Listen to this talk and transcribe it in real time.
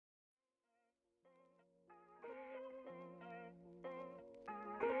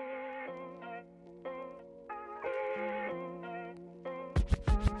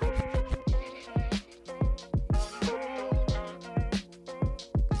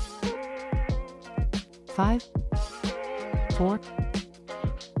5, 4,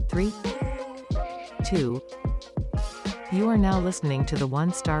 3, 2. You are now listening to the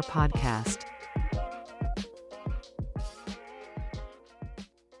One Star Podcast.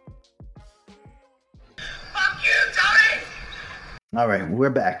 Fuck you, Tony! All right, we're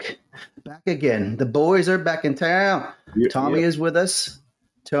back. Back again. The boys are back in town. Tommy is with us.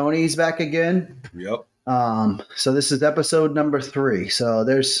 Tony's back again. Yep. So this is episode number 3. So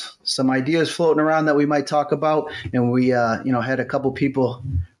there's some ideas floating around that we might talk about, and we had a couple people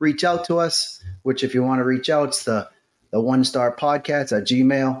reach out to us. Which, if you want to reach out, it's the One Star Podcast at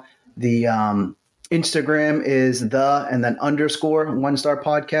Gmail. The Instagram is _ One Star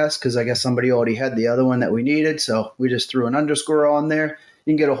Podcast, because I guess somebody already had the other one that we needed, so we just threw an underscore on there.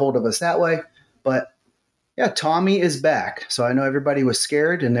 You can get a hold of us that way. But yeah, Tommy is back. So I know everybody was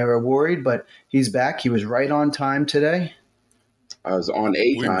scared and they were worried, but he's back. He was right on time today. I was on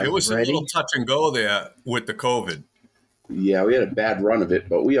time. It was a little touch and go there with the COVID. Yeah, we had a bad run of it,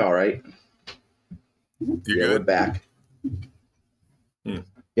 but we all right. We're back.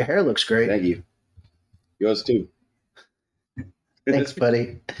 Your hair looks great. Thank you. Yours too. Thanks,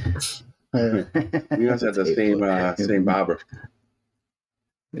 buddy. We must have the same barber.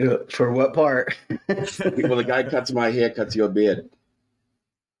 Yeah, for what part? Well, the guy cuts my hair, cuts your beard.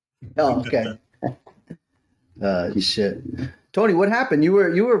 Oh, okay. Shit. Tony, what happened? You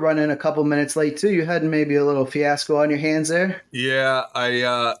were running a couple minutes late too. You had maybe a little fiasco on your hands there. Yeah,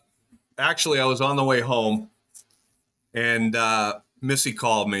 I was on the way home, and Missy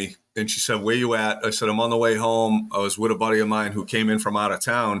called me, and she said, "Where you at?" I said, "I'm on the way home. I was with a buddy of mine who came in from out of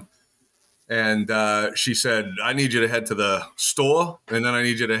town." And she said, "I need you to head to the store, and then I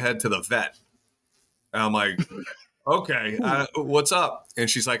need you to head to the vet." And I'm like, "Okay, what's up?" And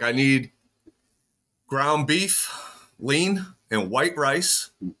she's like, "I need ground beef, lean, and white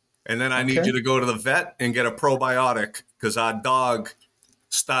rice. And then I need you to go to the vet and get a probiotic, because our dog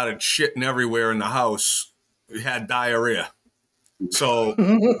started shitting everywhere in the house. He had diarrhea." So,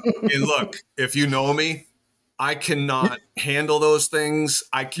 and look, if you know me, I cannot handle those things.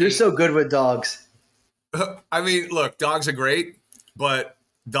 I can't. You're so good with dogs. I mean, look, dogs are great, but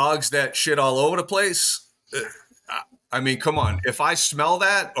dogs that shit all over the place, I mean, come on. If I smell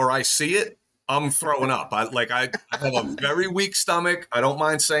that or I see it, I'm throwing up. I have a very weak stomach. I don't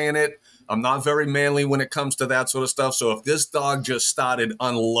mind saying it. I'm not very manly when it comes to that sort of stuff. So if this dog just started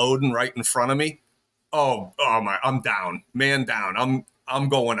unloading right in front of me, oh my, I'm down, man down. I'm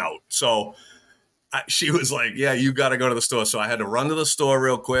going out. So she was like, "Yeah, you got to go to the store." So I had to run to the store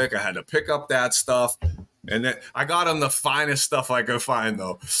real quick. I had to pick up that stuff. And then I got him the finest stuff I could find,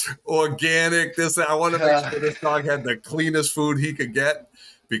 though. Organic, this, I want to make sure this dog had the cleanest food he could get,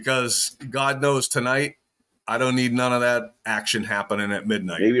 because God knows tonight, I don't need none of that action happening at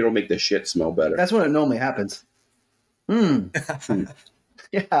midnight. Maybe it'll make the shit smell better. That's when it normally happens. Yeah.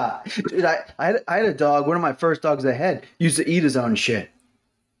 Dude, I had a dog, one of my first dogs I had, used to eat his own shit.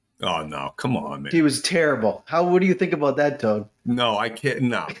 Oh, no. Come on, man. He was terrible. What do you think about that, Toad? No, I can't.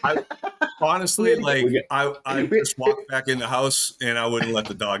 No. Honestly, I just walked back in the house and I wouldn't let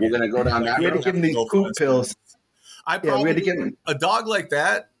the dog in. We're going to go down that We had to give him these poop pills. We had to give him a dog like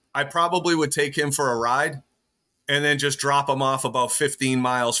that. I probably would take him for a ride and then just drop him off about 15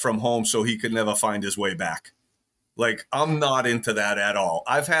 miles from home so he could never find his way back. Like, I'm not into that at all.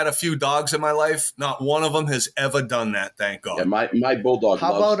 I've had a few dogs in my life. Not one of them has ever done that, thank God. Yeah, my bulldog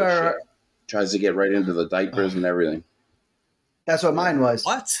loves the shit. Tries to get right into the diapers and everything. That's what mine was.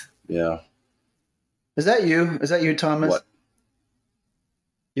 What? Yeah. Is that you? Is that you, Thomas? What?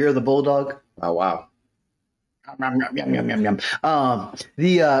 You're the bulldog? Oh, wow. Remember,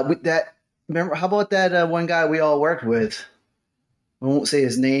 how about that one guy we all worked with? I won't say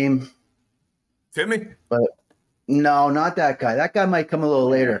his name. Timmy? But no, not that guy. That guy might come a little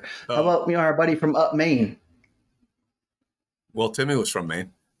later. Oh. How about our buddy from up Maine? Well, Timmy was from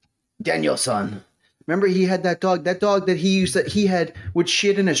Maine. Danielson. Remember, he had that dog that would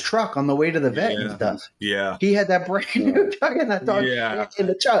shit in his truck on the way to the vet and stuff. Yeah. He had that brand new dog and that dog in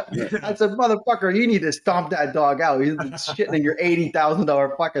the truck. I said, "Motherfucker, you need to stomp that dog out. He's shitting in your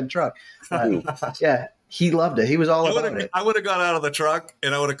 $80,000 fucking truck." Yeah, he loved it. He was all about it. I would have got out of the truck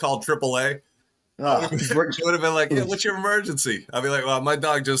and I would have called AAA. It would have been like, "Yeah, what's your emergency?" I'd be like, "Well, my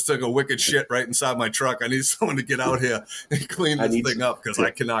dog just took a wicked shit right inside my truck. I need someone to get out here and clean this thing up, because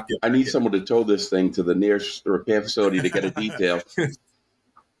I cannot get." I need someone to tow this thing to the nearest repair facility to get a detail.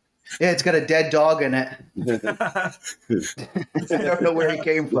 Yeah, it's got a dead dog in it. I don't know where he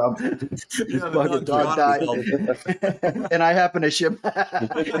came from. This fucking dog died. And I happen to ship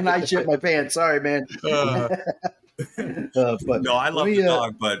my pants. Sorry, man. But No, I love the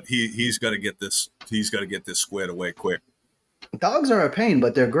dog, but he's got to get this. He's got to get this squared away quick. Dogs are a pain,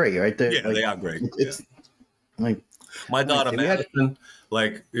 but they're great, right? They are great. It's like my daughter Madison,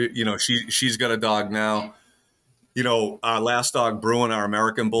 she's got a dog now. Our last dog, Bruin, our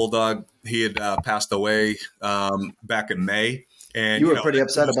American bulldog, he had passed away back in May. And you were pretty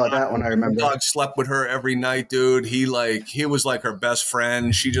upset about that one, I remember. The dog slept with her every night, dude. He was like her best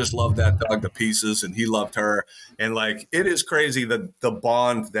friend. She just loved that dog to pieces, and he loved her. And it is crazy the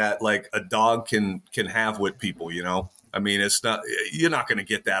bond that a dog can have with people. I mean, you're not going to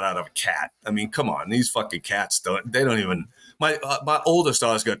get that out of a cat. I mean, come on, these fucking cats don't even. My oldest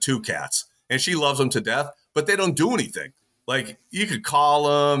daughter's got 2 cats, and she loves them to death, but they don't do anything. You could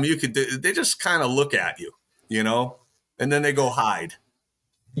call them, they just kind of look at you, and then they go hide.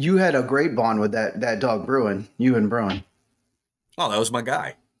 You had a great bond with that dog, Bruin. You and Bruin. Oh, that was my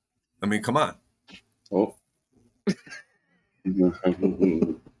guy. I mean, come on. Oh. You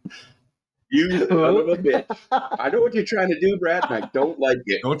son of a bitch. I know what you're trying to do, Brad, and I don't like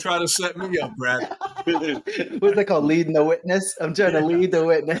it. Don't try to set me up, Brad. What's that called? Leading the witness? I'm trying to lead the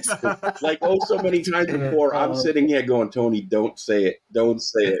witness. So many times before, I'm sitting here going, Tony, don't say it. Don't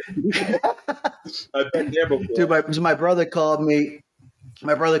say it. I've been there before. Dude, my brother called me.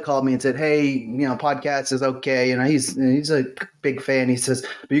 My brother called me and said, "Hey, podcast is okay. He's a big fan." He says,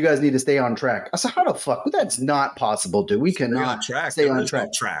 "But you guys need to stay on track." I said, "How the fuck? That's not possible, dude. We cannot stay on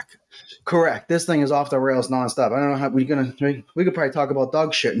track." Correct. This thing is off the rails nonstop. I don't know how we could probably talk about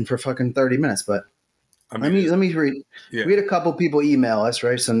dog shitting for fucking 30 minutes, but let me read. Yeah. We had a couple people email us,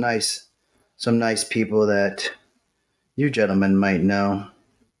 right? Some nice people that you gentlemen might know.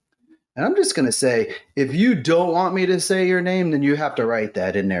 And I'm just going to say, if you don't want me to say your name, then you have to write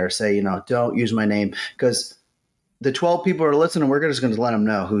that in there. Say, don't use my name, because the 12 people are listening. We're just going to let them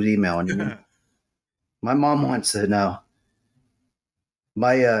know who's emailing you. My mom wants to know.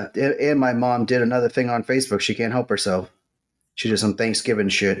 And my mom did another thing on Facebook. She can't help herself. She did some Thanksgiving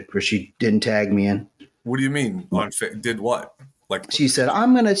shit where she didn't tag me in. What do you mean? Did what? She said,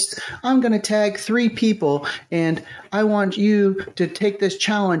 I'm gonna tag 3 people, and I want you to take this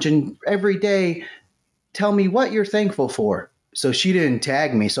challenge and every day tell me what you're thankful for. So she didn't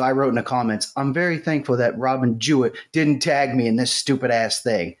tag me. So I wrote in the comments, I'm very thankful that Robin Jewett didn't tag me in this stupid ass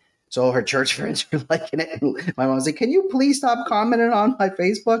thing. So all her church friends were liking it. And my mom was like, can you please stop commenting on my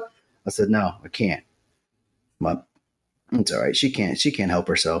Facebook? I said, no, I can't. But it's all right. She can't help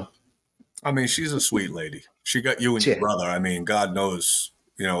herself. I mean, she's a sweet lady. She got you and your brother. I mean, God knows,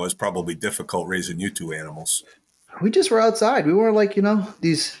 it's probably difficult raising you 2 animals. We just were outside. We weren't like,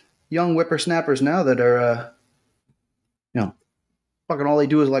 these young whippersnappers now that are, fucking all they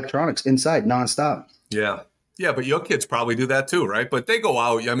do is electronics inside nonstop. Yeah. Yeah, but your kids probably do that too, right? But they go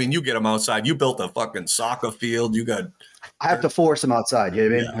out. I mean, you get them outside. You built a fucking soccer field. I have to force them outside. You know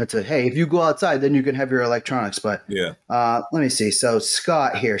what I mean? Yeah. I said, hey, if you go outside, then you can have your electronics. But yeah, let me see. So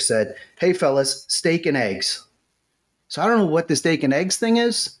Scott here said, hey, fellas, steak and eggs. So I don't know what the steak and eggs thing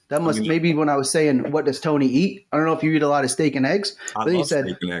is. That must maybe when I was saying, what does Tony eat? I don't know if you eat a lot of steak and eggs. I love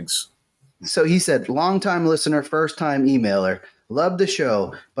steak and eggs. So he said, long-time listener, first-time emailer. Love the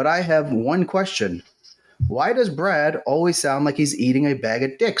show, but I have one question. Why does Brad always sound like he's eating a bag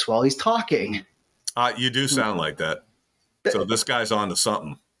of dicks while he's talking? You do sound like that. So this guy's on to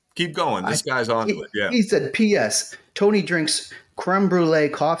something. Keep going. This guy's on to it. Yeah. He said, P.S. Tony drinks creme brulee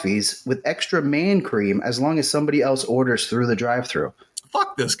coffees with extra man cream as long as somebody else orders through the drive-thru.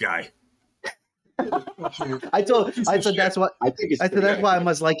 Fuck this guy. I said that's why I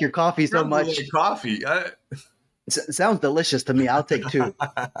must like your coffee so much. Coffee. It sounds delicious to me. I'll take 2.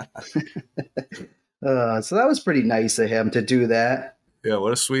 So that was pretty nice of him to do that. Yeah,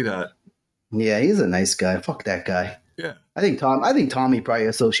 what a sweetheart. Yeah, he's a nice guy. Fuck that guy. Yeah. I think Tommy probably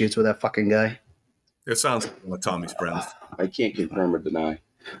associates with that fucking guy. It sounds like one of Tommy's friends. I can't confirm or deny.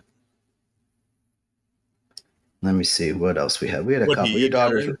 Let me see what else we had. We had a couple.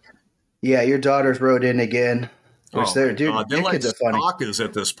 Your daughters wrote in again. They're like stalkers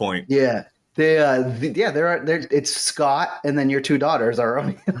at this point. Yeah. It's Scott, and then your 2 daughters are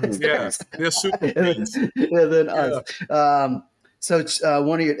on. Yeah, they're super. And then us. So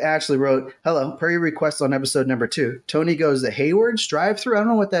one of you, Ashley, wrote, hello, per your request on episode number 2, Tony goes to Hayward's drive-thru. I don't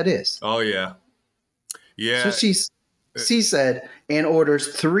know what that is. Oh, yeah. Yeah. So she said, and orders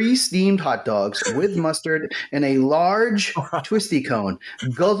 3 steamed hot dogs with mustard and a large twisty cone.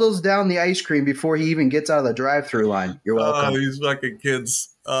 Guzzles down the ice cream before he even gets out of the drive-thru line. You're welcome. Oh, these fucking kids.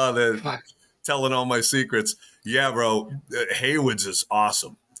 They're Fuck. telling all my secrets. Yeah, bro. Haywood's is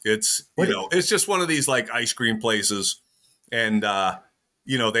awesome. It's, it's just one of these like ice cream places. And,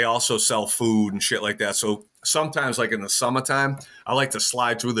 they also sell food and shit like that. So sometimes, like in the summertime, I like to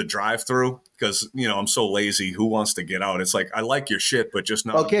slide through the drive-through because, I'm so lazy. Who wants to get out? It's like, I like your shit, but just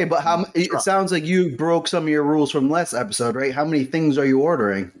not. Okay, but it sounds like you broke some of your rules from last episode, right? How many things are you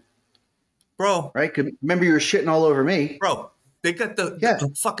ordering? Bro. Right? 'Cause remember, you were shitting all over me. Bro, they got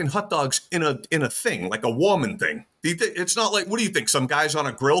the fucking hot dogs in a thing, like a warming thing. It's not like, what do you think? Some guys on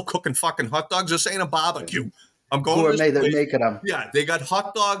a grill cooking fucking hot dogs? This ain't a barbecue. I'm going Gourmet, they're making them. Yeah, they got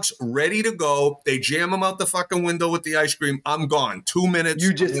hot dogs ready to go. They jam them out the fucking window with the ice cream. I'm gone. 2 minutes,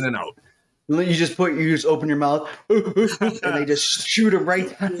 in and out. You just open your mouth, and they just shoot them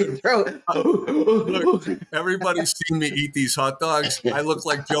right down your throat. Look, everybody's seen me eat these hot dogs. I look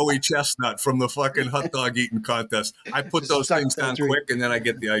like Joey Chestnut from the fucking hot dog eating contest. I put those things down quick, and then I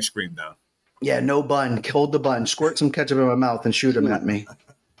get the ice cream down. Yeah, no bun. Hold the bun. Squirt some ketchup in my mouth and shoot them at me.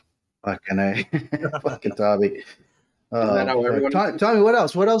 Fucking A. Fucking Tommy. Tommy, what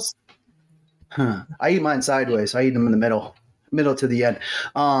else? What else? I eat mine sideways. I eat them in the middle to the end.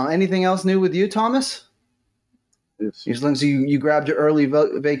 Anything else new with you, Thomas? As long as you grabbed your early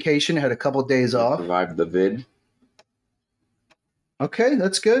vacation, had a couple of days off. Survived the vid. Okay,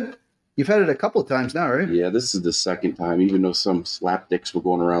 that's good. You've had it a couple of times now, right? Yeah, this is the second time, even though some slapdicks were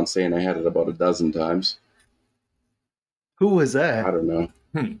going around saying I had it about a dozen times. Who was that? I don't know.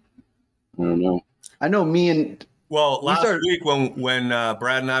 I don't know. I know me and... Well, last week when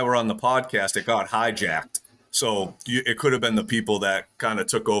Brad and I were on the podcast, it got hijacked. So it could have been the people that kind of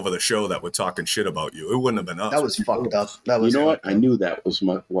took over the show that were talking shit about you. It wouldn't have been us. That was fucked up. What? I knew that was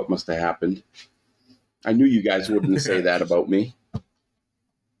what must have happened. I knew you guys wouldn't say that about me.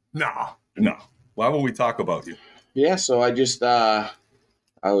 No. Why would we talk about you? Yeah, so I just I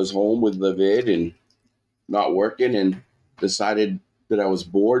was home with the vid and not working and decided that I was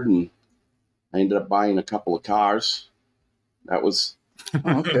bored and I ended up buying a couple of cars. That was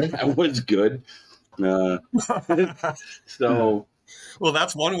that was good. So, well,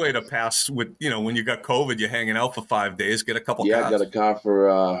 that's one way to pass with, when you got COVID, you're hanging out for 5 days, get a couple cars. Yeah, I got a car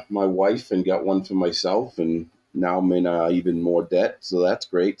for my wife and got one for myself, and now I'm in even more debt, so that's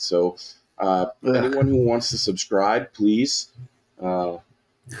great. So anyone who wants to subscribe, please. We're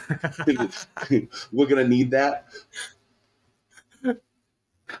going to need that.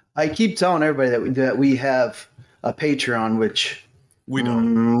 I keep telling everybody that we have a Patreon, which... We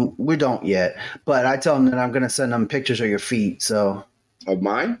don't. We don't yet. But I tell them that I'm going to send them pictures of your feet. So of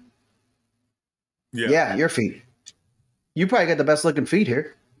mine? Yeah, your feet. You probably got the best looking feet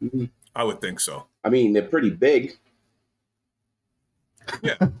here. I would think so. I mean, they're pretty big.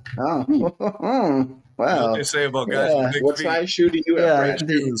 Yeah. Oh. Wow. What they say about guys with big what feet. size shoe do you have, Brad?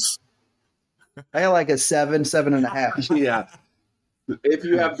 I got like a 7.5. Yeah. If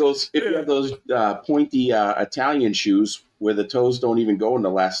you have those pointy Italian shoes where the toes don't even go in the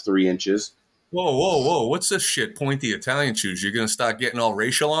last 3 inches. Whoa. What's this shit? Pointy Italian shoes. You're going to start getting all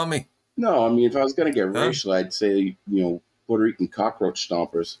racial on me? No, I mean, if I was going to get racial, I'd say, Puerto Rican cockroach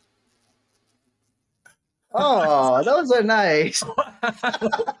stompers. Oh, those are nice.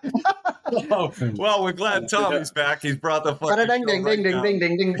 Well, we're glad Tommy's back. He's brought the fucking ding.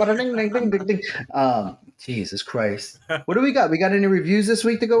 Jesus Christ. What do we got? We got any reviews this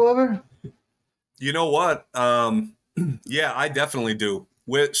week to go over? You know what? Yeah, I definitely do.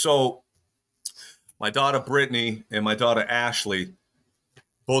 So my daughter Brittany and my daughter Ashley,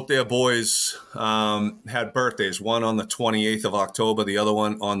 both their boys had birthdays. One on the 28th of October, the other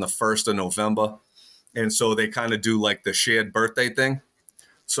one on the 1st of November. And so they kind of do like the shared birthday thing.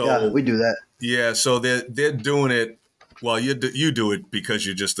 So yeah, we do that. Yeah, so they're doing it. Well, you do it because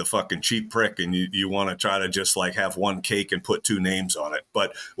you're just a fucking cheap prick and you want to try to just like have one cake and put 2 names on it.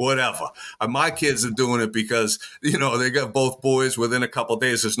 But whatever. My kids are doing it because, they got both boys within a couple of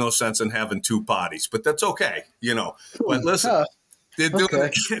days. There's no sense in having 2 parties, but that's okay, But listen, they're doing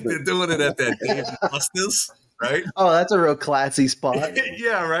it at that Dave & Buster's, right? Oh, that's a real classy spot.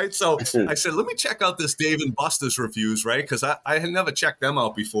 Yeah, right. So I said, let me check out this Dave & Buster's reviews, right? Because I had never checked them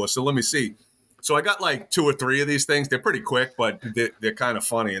out before. So let me see. So I got like 2 or 3 of these things. They're pretty quick, but they're kind of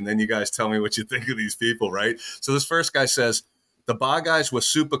funny. And then you guys tell me what you think of these people, right? So this first guy says, the bar guys were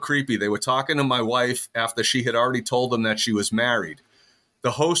super creepy. They were talking to my wife after she had already told them that she was married.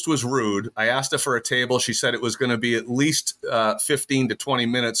 The host was rude. I asked her for a table. She said it was going to be at least 15 to 20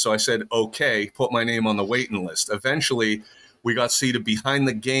 minutes. So I said, okay, put my name on the waiting list. Eventually, we got seated behind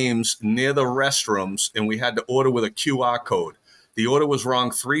the games near the restrooms, and we had to order with a QR code. The order was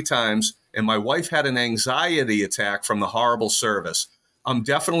wrong 3 times, and my wife had an anxiety attack from the horrible service. I'm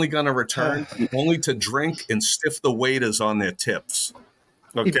definitely going to return only to drink and stiff the waiters on their tips.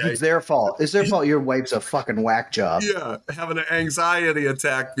 Okay. It's their fault. It's their fault. Your wife's a fucking whack job. Yeah, having an anxiety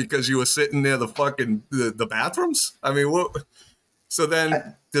attack because you were sitting near the fucking the bathrooms. I mean, what? So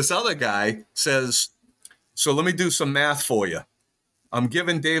then this other guy says, "So let me do some math for you. I'm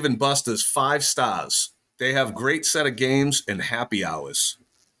giving Dave and Buster's 5 stars. They have great set of games and happy hours.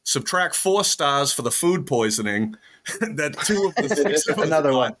 Subtract 4 stars for the food poisoning that 2 of the 6 of us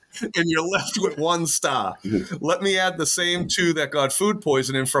Another got, one. and you're left with 1 star. Let me add the same 2 that got food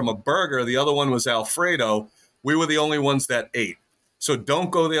poisoning from a burger. The other one was Alfredo. We were the only ones that ate. So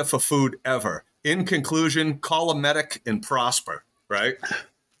don't go there for food ever. In conclusion, call a medic and prosper." Right?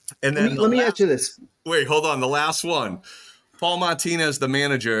 And then Let me ask you this. wait, hold on. The last one. Paul Martinez, the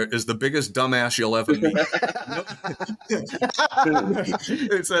manager, is the biggest dumbass you'll ever meet.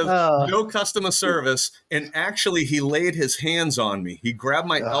 It says, no customer service. And actually, he laid his hands on me. He grabbed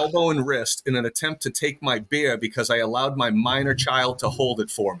my elbow and wrist in an attempt to take my beer because I allowed my minor child to hold it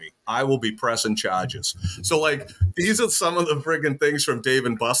for me. I will be pressing charges. So, like, these are some of the friggin' things from Dave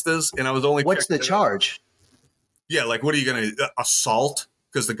and Buster's. And I was only What's the charge? Yeah, like, what are you going to assault?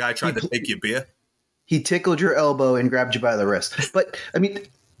 Because the guy tried to take your beer? He tickled your elbow and grabbed you by the wrist. But I mean,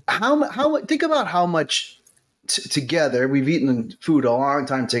 how think about how much together we've eaten food a long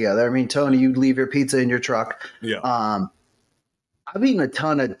time together. I mean, Tony, you leave your pizza in your truck. Yeah. I've eaten a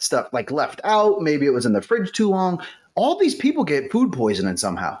ton of stuff like left out. Maybe it was in the fridge too long. All these people get food poisoning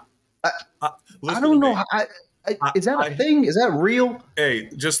somehow. I don't know. Is that a thing? Is that real? Hey,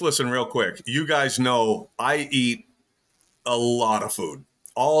 just listen real quick. You guys know I eat a lot of food.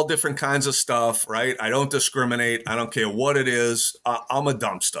 All different kinds of stuff, right? I don't discriminate. I don't care what it is. I'm a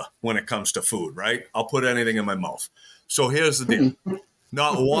dumpster when it comes to food, right? I'll put anything in my mouth. So here's the deal.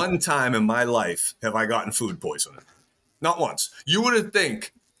 Not one time in my life have I gotten food poisoning. Not once. You would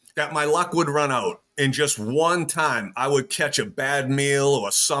think that my luck would run out and just one time I would catch a bad meal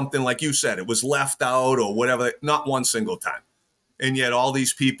or something, like you said, it was left out or whatever. Not one single time. And yet all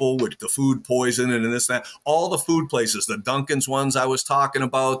these people with the food poisoning and this, that, all the food places, the Dunkin's ones I was talking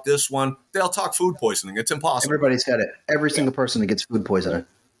about, this one, they'll talk food poisoning. It's impossible. Everybody's got it. Every single person that gets food poisoning.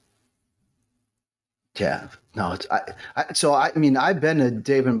 Yeah. No, I mean, I've been to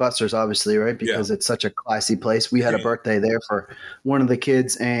Dave and Buster's, obviously, right? Because it's such a classy place. We had a birthday there for one of the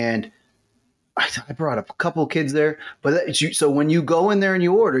kids, and I brought a couple kids there. But so when you go in there and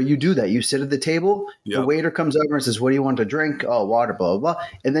you order, you do that. You sit at the table. Yep. The waiter comes over and says, "What do you want to drink?" "Oh, water, blah, blah, blah."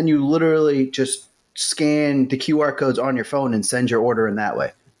 And then you literally just scan the QR codes on your phone and send your order in that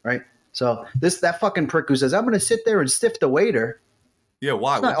way, right? So that fucking prick who says, "I'm going to sit there and stiff the waiter." Yeah,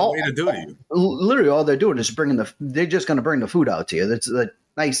 why? What's the way to do to you? Literally, all they're doing is they're just going to bring the food out to you. That's a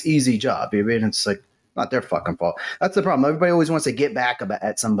nice, easy job. I mean, it's like not their fucking fault. That's the problem. Everybody always wants to get back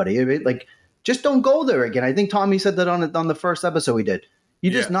at somebody. I mean, like, just don't go there again. I think Tommy said that on the first episode we did.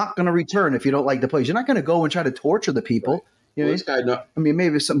 You're just not going to return if you don't like the place. You're not going to go and try to torture the people. Right. You know, this guy not. I mean,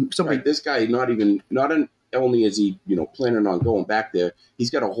 maybe somebody. Right, this guy not only is he planning on going back there, he's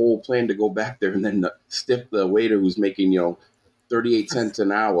got a whole plan to go back there and then stiff the waiter who's making 38 cents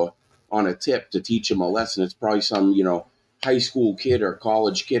an hour on a tip to teach him a lesson. It's probably some high school kid or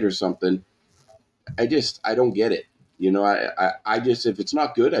college kid or something. I don't get it. I just, if it's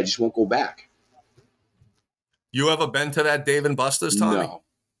not good, I just won't go back. You ever been to that Dave and Buster's, Tommy?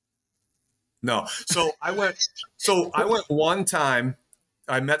 No. So I went one time.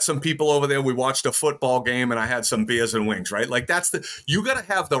 I met some people over there. We watched a football game and I had some beers and wings, right? Like you got to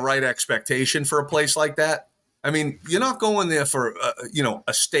have the right expectation for a place like that. I mean, you're not going there for,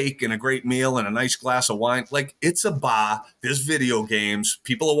 a steak and a great meal and a nice glass of wine. Like, it's a bar. There's video games.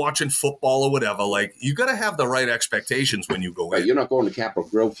 People are watching football or whatever. Like, you got to have the right expectations when you go in. You're not going to Capitol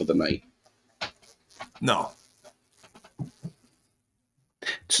Grill for the night. No.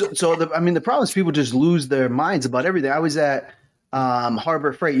 So the problem is people just lose their minds about everything. I was at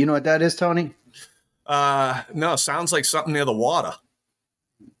Harbor Freight. You know what that is, Tony? No, sounds like something near the water.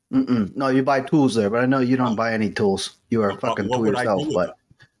 No, you buy tools there, but I know you don't buy any tools. You are a fucking tool yourself, but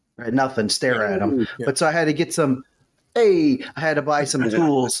right, nothing. Stare at them. Yeah. But so I had to get some. I had to buy some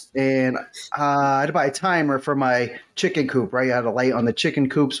tools, and I had to buy a timer for my chicken coop. Right, I had a light on the chicken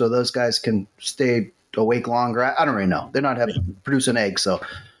coop so those guys can stay awake longer. I don't really know. They're not producing eggs, so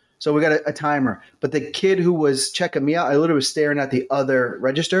we got a timer. But the kid who was checking me out, I literally was staring at the other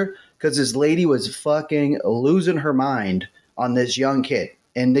register because this lady was fucking losing her mind on this young kid.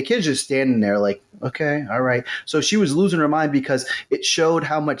 And the kid's just standing there like, okay, all right. So she was losing her mind because it showed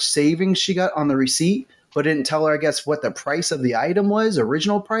how much savings she got on the receipt but didn't tell her, I guess, what the price of the item was,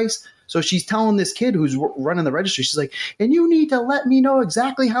 original price. So she's telling this kid who's running the registry, she's like, and you need to let me know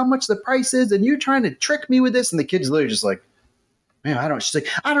exactly how much the price is, and you're trying to trick me with this. And the kid's literally just like, man, she's like,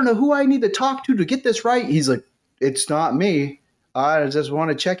 I don't know who I need to talk to get this right. He's like, it's not me. I just want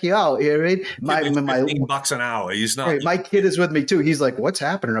to check you out. You know what I mean? My $15 an hour. He's not. Right, my kid is with me too. He's like, "What's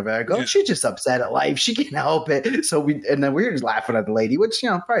happening over there?" I go, "She's just upset at life. She can't help it." So then we were just laughing at the lady, which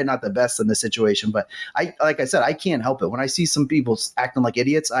probably not the best in the situation. But like I said, I can't help it. When I see some people acting like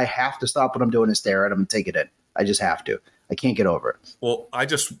idiots, I have to stop what I'm doing and stare at them and take it in. I just have to. I can't get over it. Well,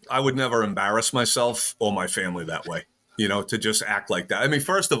 I would never embarrass myself or my family that way. To just act like that. I mean,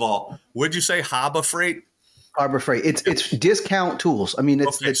 first of all, would you say Harbor Freight? Harbor Freight. It's discount tools. I mean,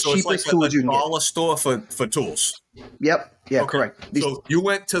 it's the cheapest like tools you can get. Dollar store for tools. Yep. Yeah. Okay. Correct. So you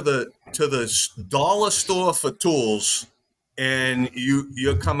went to the dollar store for tools, and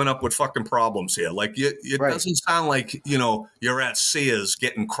you're coming up with fucking problems here. Like it Right. doesn't sound like you're at Sears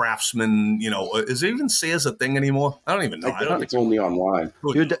getting Craftsman. Is even Sears a thing anymore? I don't even know. I don't think It's only online.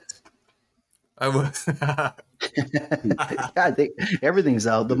 I think everything's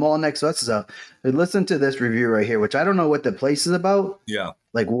out. The mall next to us is out. And listen to this review right here, which I don't know what the place is about. Yeah.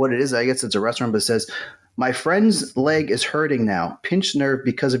 Like what it is. I guess it's a restaurant, but it says, my friend's leg is hurting now. Pinched nerve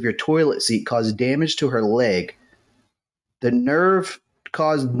because of your toilet seat caused damage to her leg. The nerve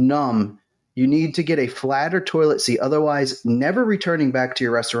caused numb. You need to get a flatter toilet seat. Otherwise, never returning back to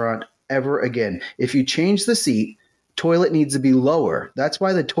your restaurant ever again. If you change the seat, toilet needs to be lower. That's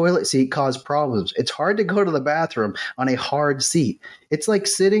why the toilet seat caused problems. It's hard to go to the bathroom on a hard seat. It's like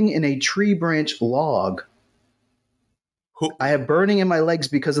sitting in a tree branch log. I have burning in my legs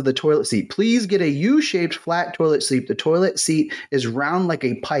because of the toilet seat. Please get a U-shaped flat toilet seat. The toilet seat is round like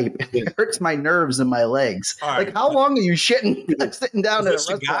a pipe. It hurts my nerves in my legs. Right. Like, how long are you shitting sitting down at a Is this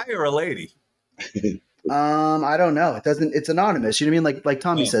a restaurant? guy or a lady? I don't know. It doesn't. It's anonymous. You know what I mean? Like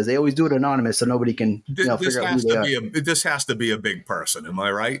Tommy says, they always do it anonymous so nobody can figure out who they are. This has to be a big person. Am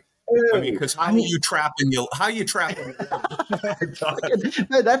I right? I mean, because how are you trapping?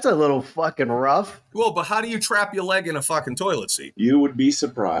 That's a little fucking rough. Well, but how do you trap your leg in a fucking toilet seat? You would be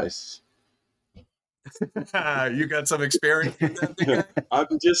surprised. You got some experience with that?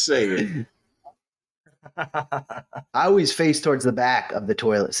 I'm just saying. I always face towards the back of the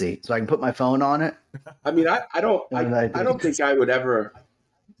toilet seat so I can put my phone on it. I mean, I don't think I would ever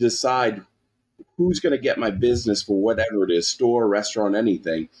decide who's going to get my business for whatever it is, store, restaurant,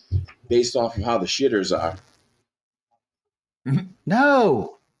 anything, based off of how the shitters are.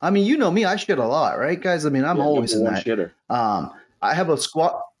 No. I mean, you know me, I shit a lot, right, guys? I mean, I'm always in that. Shitter. I have a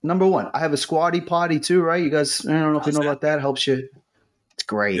number one, I have a squatty potty too, right? You guys, I don't know if you know about that. Helps you. It's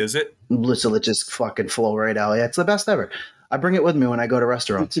great. Is it? So it just fucking flow right out. Yeah, it's the best ever. I bring it with me when I go to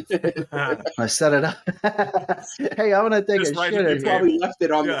restaurants. I set it up. Hey, I'm gonna take Just a right shit. in in You here. probably left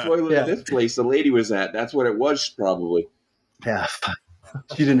it on the toilet of this place the lady was at. That's what it was, probably. Yeah, fuck.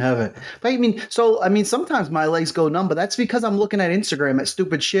 She didn't have it. But I mean, sometimes my legs go numb, but that's because I'm looking at Instagram at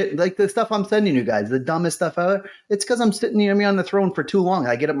stupid shit, like the stuff I'm sending you guys, the dumbest stuff ever. It's because I'm sitting on the throne for too long.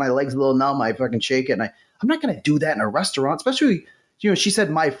 I get up, my legs a little numb, I fucking shake it, and I'm not gonna do that in a restaurant, especially. She said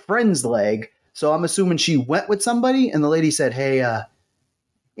my friend's leg, so I'm assuming she went with somebody, and the lady said, hey,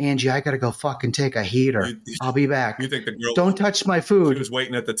 Angie, I gotta go fucking take a heater. I'll be back. You think the girl Don't touch my she food. was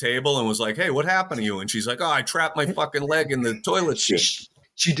waiting at the table and was like, "Hey, what happened to you?" And she's like, "Oh, I trapped my fucking leg in the toilet seat."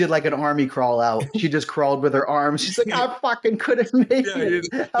 She did like an army crawl out. She just crawled with her arms. She's like, I fucking couldn't make it.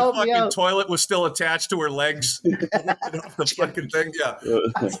 The Help me fucking out. toilet was still attached to her legs. The fucking thing, yeah.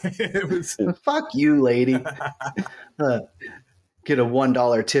 It was. Fuck you, lady. Get a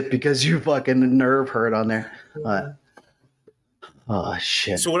 $1 tip because you fucking nerve hurt on there. Oh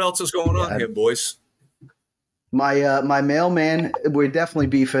shit. So what else is going on here, boys? My mailman, we're definitely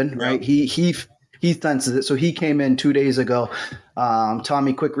beefing, right? Yeah. He senses it. So he came in 2 days ago.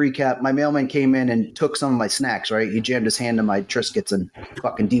 Tommy, quick recap. My mailman came in and took some of my snacks, right? He jammed his hand in my Triscuits and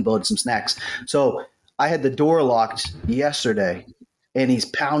fucking deboed some snacks. So I had the door locked yesterday and he's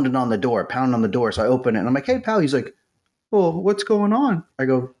pounding on the door. So I open it and I'm like, hey, pal. He's like, oh, what's going on? I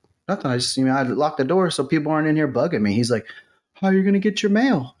go, nothing. I locked the door so people aren't in here bugging me. He's like, how are you going to get your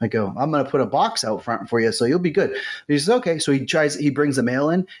mail? I go, I'm going to put a box out front for you, so you'll be good. He says, okay. So he brings the mail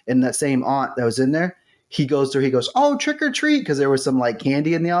in, and that same aunt that was in there, he goes, oh, trick or treat, because there was some like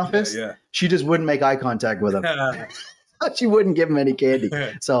candy in the office. Yeah. She just wouldn't make eye contact with him. She wouldn't give him any candy.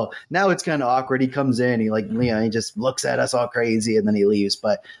 So now it's kind of awkward. He comes in, he just looks at us all crazy, and then he leaves.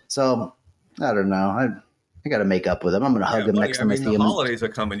 But so I don't know. I got to make up with him. I'm going to hug him next time I see the him. holidays are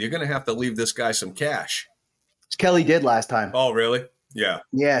coming. You're going to have to leave this guy some cash. Kelly did last time. Oh, really? Yeah.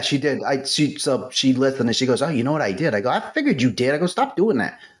 Yeah, she did. She listened and she goes, "Oh, you know what I did?" I go, "I figured you did." I go, "Stop doing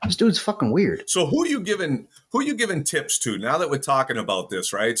that. This dude's fucking weird." So who you giving tips to now that we're talking about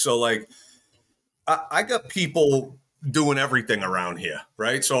this, right? So like I got people doing everything around here,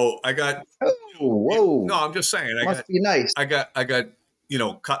 right? So I got Oh, whoa! no, I'm just saying Must be nice. I got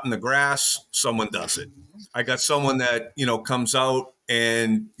cutting the grass, someone does it. I got someone that, comes out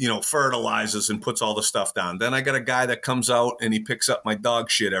and, fertilizes and puts all the stuff down. Then I got a guy that comes out and he picks up my dog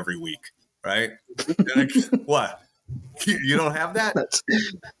shit every week, right? What? You don't have that?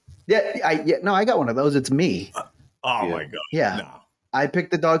 No, I got one of those. It's me. Oh Yeah. my God. Yeah. No. I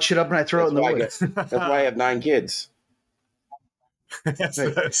pick the dog shit up and I throw it in the woods. That's why I have 9 kids.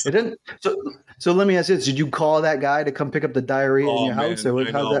 It didn't. So let me ask you this: did you call that guy to come pick up the diarrhea in your house, or I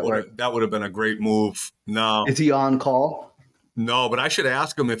how's know, that work? that would have been a great move. No, Is he on call? no, but I should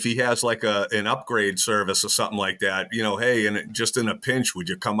ask him if he has like an upgrade service or something like that. Hey, and just in a pinch, would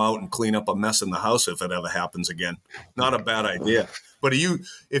you come out and clean up a mess in the house if it ever happens again? Not a bad idea. But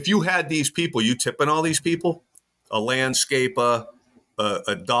if you had these people, you tipping all these people, a landscaper,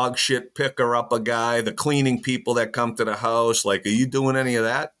 a dog shit picker up a guy, the cleaning people that come to the house, like, are you doing any of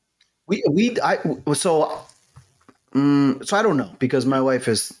that? So I don't know because my wife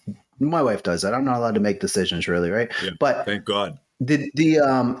does that. I'm not allowed to make decisions really, right? Yeah, but thank God. The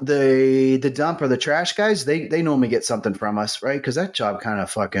dump or the trash guys, they normally get something from us, right? Because that job kind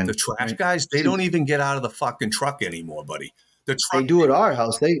of fucking The trash guys, they don't even get out of the fucking truck anymore, buddy. The truck, they do at our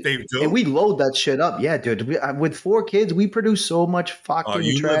house. They do, and we load that shit up. Yeah, dude. With 4 kids, we produce so much fucking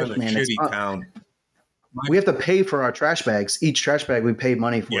you trash, live in a man. shitty town. We have to pay for our trash bags. Each trash bag we pay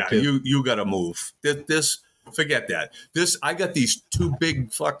money for. Yeah, too. you got to move. This forget that. I got these 2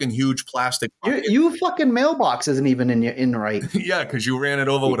 big fucking huge plastic. You fucking mailbox isn't even in right. Yeah, because you ran it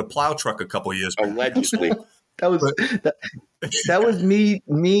over with a plow truck a couple of years back. Allegedly. That was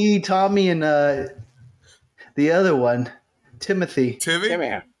me, Tommy, and the other one, Timothy. Timmy?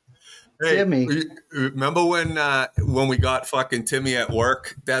 Hey, Timmy. Remember when we got fucking Timmy at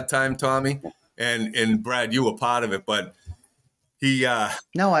work that time, Tommy? And Brad, you were part of it, but he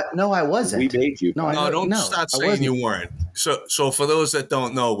No, I wasn't. we made you. No, don't start I saying wasn't. you weren't. So for those that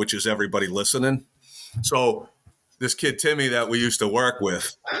don't know, which is everybody listening, so this kid Timmy that we used to work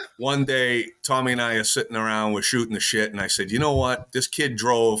with, one day Tommy and I are sitting around, we're shooting the shit, and I said, you know what? This kid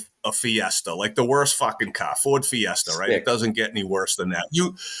drove a Fiesta, like the worst fucking car, Ford Fiesta, right? Stick. It doesn't get any worse than that.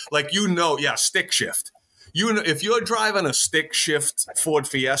 Stick shift. If you're driving a stick shift Ford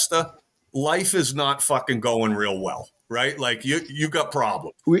Fiesta, life is not fucking going real well, right? Like you got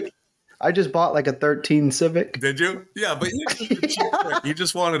problems. I just bought like a 13 Civic. Did you? Yeah, but you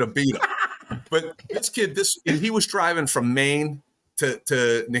just wanted to beat him. But this kid, he was driving from Maine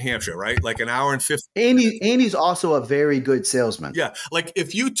to New Hampshire, right? Like an hour and 50. Andy's also a very good salesman. Yeah, like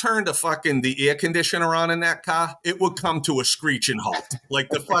if you turned the air conditioner on in that car, it would come to a screeching halt. Like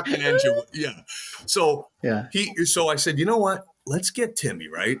the fucking engine. Yeah. So So I said, you know what? Let's get Timmy,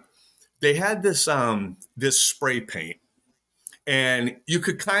 right? They had this spray paint, and you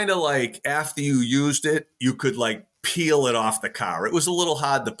could kind of like after you used it, you could like peel it off the car. It was a little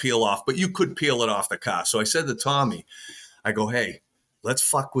hard to peel off, but you could peel it off the car. So I said to Tommy, I go, hey, let's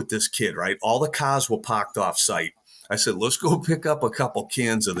fuck with this kid, right? All the cars were parked off site. I said, let's go pick up a couple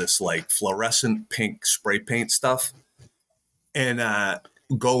cans of this like fluorescent pink spray paint stuff and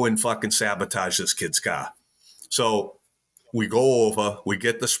go and fucking sabotage this kid's car. So we go over, we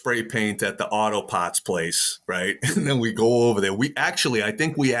get the spray paint at the auto parts place, right? And then we go over there. I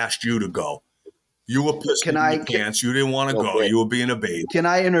think we asked you to go. You were pissed in your pants. You didn't want to go. You were being a baby. Can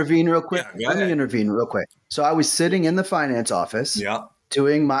I intervene real quick? Yeah, Let me intervene real quick. So I was sitting in the finance office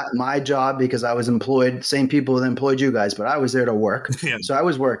doing my job because I was employed, same people that employed you guys, but I was there to work. Yeah. So I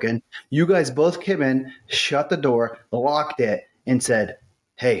was working. You guys both came in, shut the door, locked it, and said,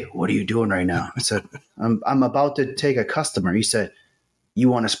 hey, what are you doing right now? I said, I'm about to take a customer. You said, you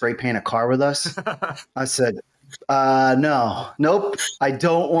want to spray paint a car with us? I said, nope, I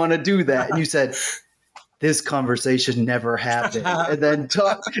don't want to do that. And you said, this conversation never happened. And then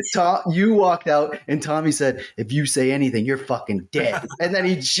you walked out and Tommy said, if you say anything, you're fucking dead. And then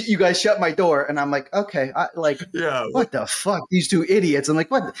you guys shut my door. And I'm like, okay, what the fuck? These 2 idiots. I'm like,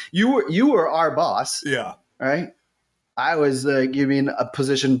 what? You were our boss. Yeah. Right. I was giving a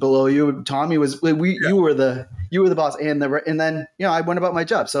position below you. Tommy was you were the boss, and then I went about my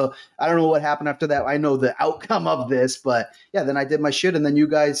job. So I don't know what happened after that. I know the outcome of this, but yeah, then I did my shit, and then you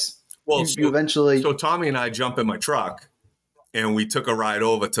guys you eventually. So Tommy and I jump in my truck, and we took a ride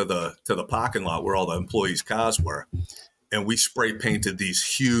over to the parking lot where all the employees' cars were, and we spray painted these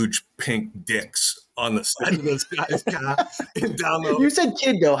huge pink dicks on the side of this guy's car and down the. You said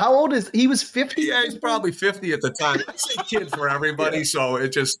kid though. How old is he? Was 50? Yeah, he's probably 50 at the time. I say kid for everybody, so it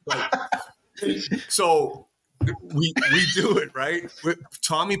just like. So we do it right.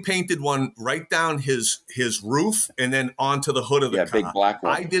 Tommy painted one right down his roof and then onto the hood of the car. Big black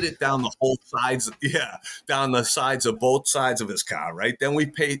one. I did it down the whole sides. Yeah, down the sides of both sides of his car. Right. Then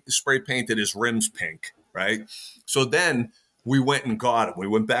we spray painted his rims pink. Right. So then we went and got him. We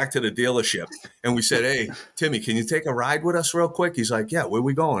went back to the dealership and we said, "Hey, Timmy, can you take a ride with us real quick?" He's like, "Yeah, where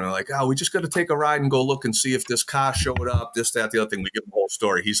we going?" I'm like, "Oh, we just got to take a ride and go look and see if this car showed up, this, that, the other thing." We give him the whole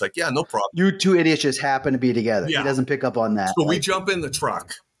story. He's like, "Yeah, no problem." You two idiots just happen to be together. Yeah. He doesn't pick up on that. So we jump in the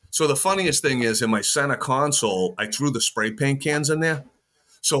truck. So the funniest thing is in my center console, I threw the spray paint cans in there.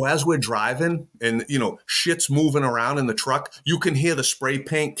 So as we're driving and, shit's moving around in the truck, you can hear the spray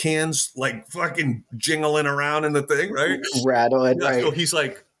paint cans like fucking jingling around in the thing, right? Rattling, Yeah, right. so he's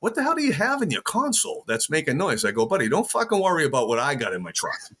like, "What the hell do you have in your console that's making noise?" I go, "Buddy, don't fucking worry about what I got in my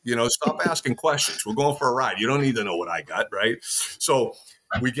truck. Stop asking questions. We're going for a ride. You don't need to know what I got, right?" So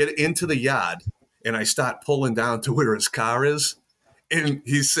we get into the yard and I start pulling down to where his car is. And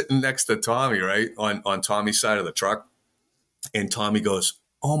he's sitting next to Tommy, right? On Tommy's side of the truck. And Tommy goes,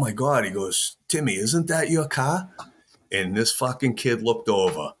 "Oh my God." He goes, "Timmy, isn't that your car?" And this fucking kid looked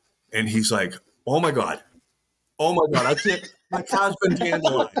over and he's like, "Oh my God. Oh my God. I can't, my car's been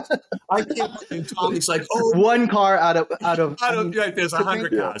vandalized. I can't." And Tommy's like, "Oh, One car out of yeah, there's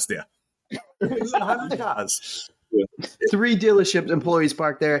 100 cars there. There's 100 cars." 3 dealerships employees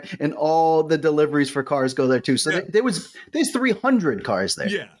parked there, and all the deliveries for cars go there too. So there's 300 cars there.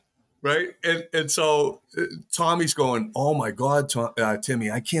 Yeah. Right. And so Tommy's going, "Oh my God,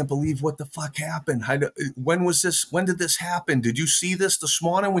 Timmy, I can't believe what the fuck happened. When did this happen? Did you see this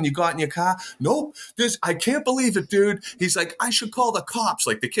morning when you got in your car?" "Nope. I can't believe it, dude." He's like, "I should call the cops."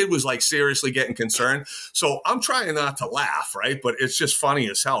 Like the kid was like seriously getting concerned. So I'm trying not to laugh. Right. But it's just funny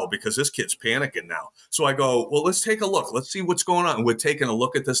as hell because this kid's panicking now. So I go, "Well, let's take a look. Let's see what's going on." And we're taking a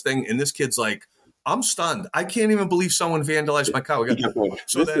look at this thing. And this kid's like, "I'm stunned. I can't even believe someone vandalized my car."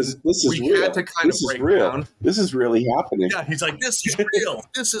 So this is we real. had to kind of This is break real. down. This is really happening. Yeah, he's like, "This is real.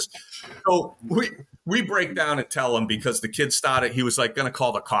 This is." So we break down and tell him because the kid started. He was like going to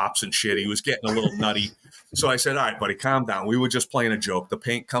call the cops and shit. He was getting a little nutty. So I said, "All right, buddy, calm down. We were just playing a joke. The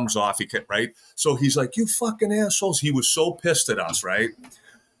paint comes off. Right." So he's like, "You fucking assholes." He was so pissed at us, right?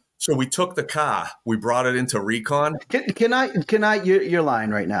 So we took the car. We brought it into recon. Can I? You're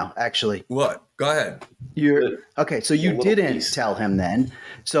lying right now. Actually, What? Go ahead. you're okay. So you didn't tell him then.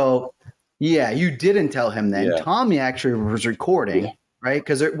 So yeah, you didn't tell him then. Yeah. Tommy actually was recording, right?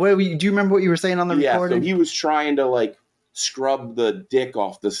 Because do you remember what you were saying on the Yeah, so recording? he was trying to like scrub the dick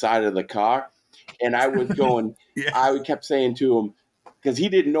off the side of the car, and I was going. Yeah. I kept saying to him because he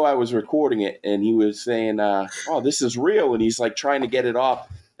didn't know I was recording it, and he was saying, "Oh, this is real," and he's like trying to get it off,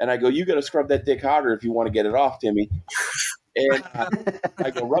 and I go, "You got to scrub that dick harder if you want to get it off, Timmy." And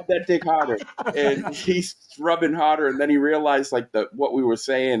I go, "Rub that dick harder," and he's rubbing harder, and then he realized like what we were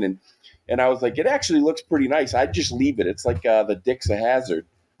saying, and I was like, "It actually looks pretty nice. I'd just leave it. It's like the dick's a hazard."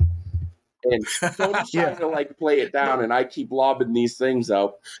 And Tony's trying to like play it down, and I keep lobbing these things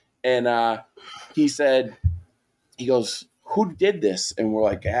out. And he goes, "Who did this?" And we're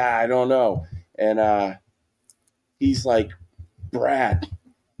like, "I don't know." And he's like, "Brad."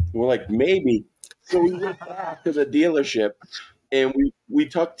 And we're like, "Maybe." So we went back to the dealership, and we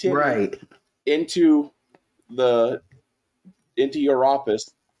took Tim into your office.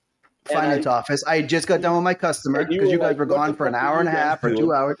 Finance office. I just got done with my customer because you guys were gone for an hour and a half or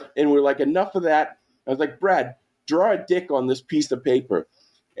 2 hours. And we're like, "Enough of that." I was like, "Brad, draw a dick on this piece of paper."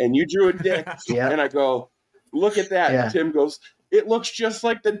 And you drew a dick. Yeah. And I go, "Look at that." Yeah. And Tim goes, "It looks just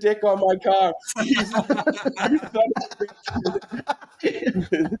like the dick on my car."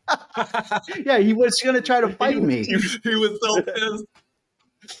 Yeah, he was going to try to fight me. He was so pissed.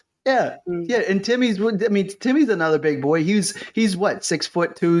 Yeah, and Timmy's another big boy. He's what,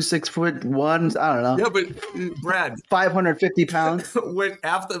 6'2", 6'1", I don't know. Yeah, but Brad, 550 pounds.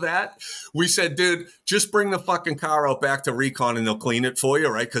 after that, we said, "Dude, just bring the fucking car out back to recon and they'll clean it for you,"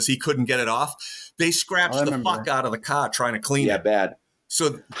 right? Because he couldn't get it off. They scratched the fuck out of the car trying to clean it. Yeah, bad.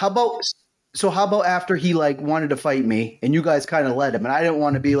 So How about after he like wanted to fight me and you guys kind of let him, and I didn't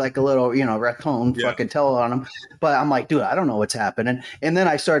want to be like a little, raccoon fucking tell on him, but I'm like, dude, I don't know what's happening. And then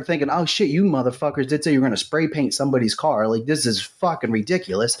I started thinking, oh shit, you motherfuckers did say you were going to spray paint somebody's car. Like, this is fucking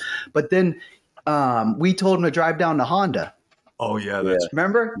ridiculous. But then we told him to drive down to Honda. oh yeah, that's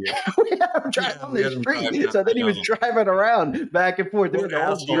Remember? Yeah. We had him drive on we the had him street. drive So then he down. was driving around back and forth. There was a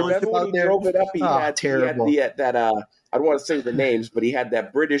whole assholes. You remember when he drove it up? He Oh, had terrible. that I don't want to say the names, but he had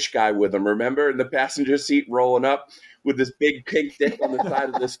that British guy with him, remember, in the passenger seat rolling up with this big pink dick on the side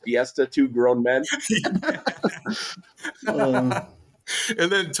of this Fiesta, 2 grown men.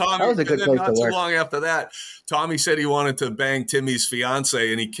 And then Tommy, That was a good and then place not to too work. long after that, Tommy said he wanted to bang Timmy's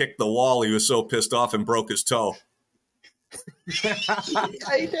fiance, and he kicked the wall. He was so pissed off and broke his toe. Yeah,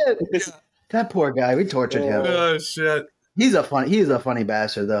 he did. That poor guy. We tortured him. Oh shit! He's a funny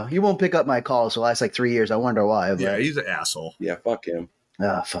bastard though. He won't pick up my calls for the last like 3 years. I wonder why. But, Yeah, he's an asshole. Yeah, fuck him.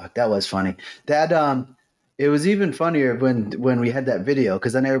 oh fuck, that was funny. That it was even funnier when we had that video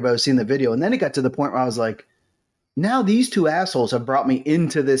because then everybody was seeing the video, and then it got to the point where I was like, now these two assholes have brought me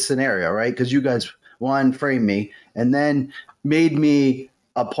into this scenario, right? Because you guys one framed me and then made me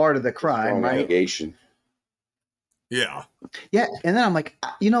a part of the crime, Strong right? allegation. Yeah, Yeah, and then I'm like,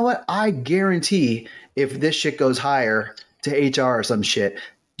 you know what? I guarantee if this shit goes higher to HR or some shit,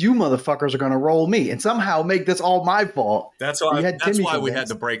 you motherfuckers are gonna roll me and somehow make this all my fault. that's why. You had That's Timmy why we had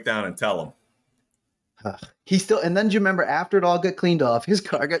convinced. to break down and tell him. He still, and then do you remember after it all got cleaned off, his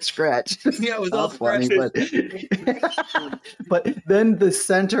car got scratched. Yeah, it was All all funny, scratched. but then the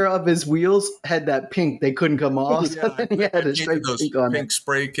center of his wheels had that pink. They couldn't come off. So then he had a painted straight those pink on it. pink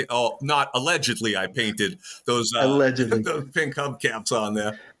spray. Oh, not allegedly. I painted those Allegedly. those pink hubcaps on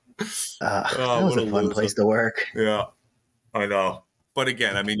there. That Oh, was what a a fun loser. place to work. Yeah, I know. But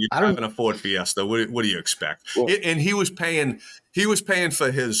again, I mean, you're I don't- driving a Ford Fiesta. What do you expect? Well- And he was paying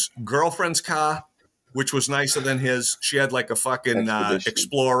for his girlfriend's car, which was nicer than his. She had like a fucking Expedition.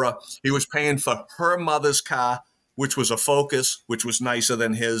 Explorer. He was paying for her mother's car, which was a Focus, which was nicer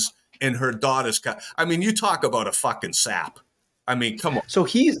than his, and her daughter's car. I mean, you talk about a fucking sap. I mean, come on. So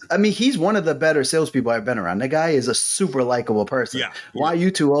he's one of the better salespeople I've been around. The guy is a super likable person. Yeah. Why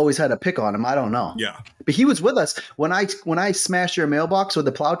you two always had a pick on him, I don't know. Yeah, But he was with us when I smashed your mailbox with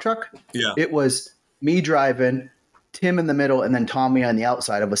the plow truck. yeah. It was me driving, Tim in the middle, and then Tommy on the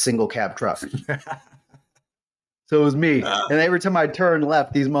outside of a single cab truck. So it was me. And every time I turned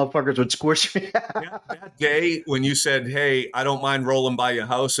left, these motherfuckers would squish me. That day when you said, "Hey, I don't mind rolling by your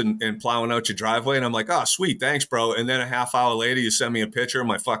house and plowing out your driveway," and I'm like, "Oh, sweet, thanks, bro." And then a half hour later, you send me a picture of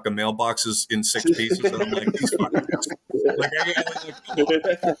my fucking mailbox is in 6 pieces, and I'm like, "These fucking like,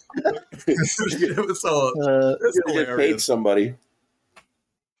 it was so it's You just paid hilarious." somebody.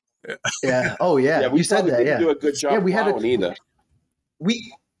 Yeah. Oh, yeah. we You said probably that, didn't yeah. do a good job Yeah, we had a- plowing either.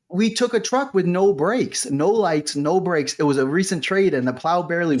 We took a truck with no brakes, no lights, no brakes. It was a recent trade, and the plow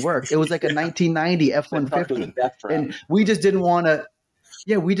barely worked. It was like a 1990 F-150, and we just didn't want to.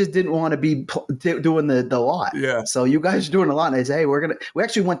 Yeah, we just didn't want to be doing the lot. Yeah. So you guys are doing a lot, and I say, hey, we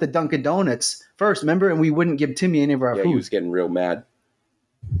actually went to Dunkin' Donuts first, remember? And we wouldn't give Timmy any of our Yeah, he food. was getting real mad.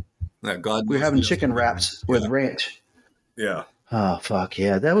 Yeah, God We were knows having he chicken doesn't- wraps with Yeah. ranch. Yeah, Oh fuck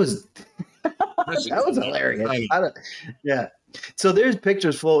yeah, that was hilarious. Yeah. So there's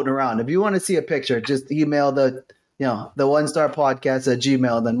pictures floating around. If you want to see a picture, just email the One Star Podcast at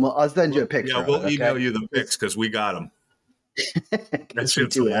Gmail. Then I'll send you a picture. Yeah, we'll of it, email okay? you the pics because we got them. That We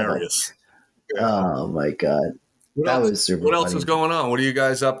shit's do have 'em. hilarious. Oh my god, What that else? was super. What else funny. is going on? What are you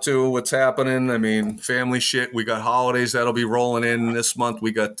guys up to? What's happening? I mean, family shit. We got holidays that'll be rolling in this month.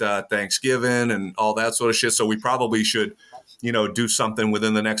 We got Thanksgiving and all that sort of shit. So we probably should, do something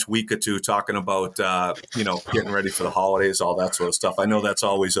within the next week or two talking about, getting ready for the holidays, all that sort of stuff. I know that's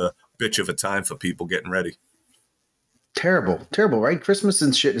always a bitch of a time for people getting ready. Terrible, right? Christmas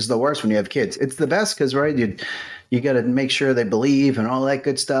and shit is the worst when you have kids. It's the best because right, you got to make sure they believe and all that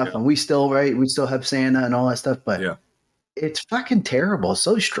good stuff. Yeah. And we still have Santa and all that stuff, but Yeah. it's fucking terrible. It's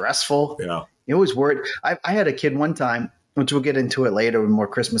so stressful. Yeah. You always worried. I had a kid one time, which we'll get into it later with more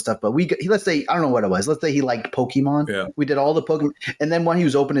Christmas stuff. But let's say I don't know what it was. Let's say he liked Pokemon. Yeah. We did all the Pokemon, and then when he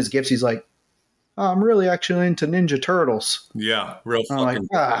was opening his gifts, he's like, oh, "I'm really actually into Ninja Turtles." Yeah. Real I'm like,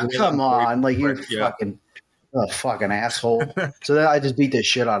 fucking. come on, like you Yeah. fucking asshole. So then I just beat the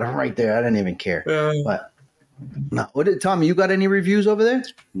shit out of him right there. I didn't even care. But no, Tommy? You got any reviews over there?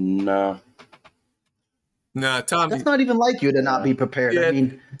 No. Nah, Tommy. That's not even like you to not be prepared. Yeah. I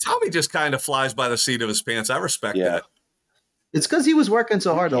mean, Tommy just kind of flies by the seat of his pants. I respect Yeah. that. it's because he was working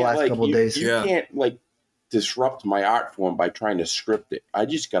so hard the Yeah, last like, couple of you- days. You Yeah. can't disrupt my art form by trying to script it. I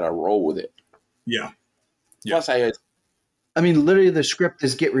just gotta roll with it. Yeah. Yeah. Plus, I mean, literally, the script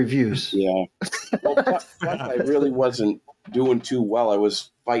is get reviews. yeah. Well, plus I really wasn't doing too well. I was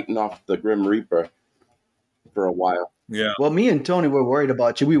fighting off the Grim Reaper for a while. Yeah. Well, me and Tony were worried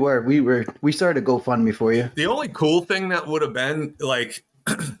about you. We started a GoFundMe for you. The only cool thing that would have been like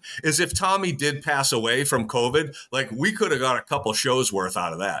is if Tommy did pass away from COVID, like we could have got a couple shows worth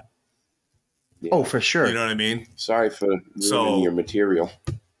out of that. Yeah. Oh, for sure. You know what I mean? Sorry for ruining So- your material.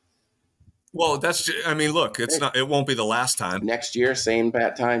 Well, I mean, look, it won't be the last time. Next year, same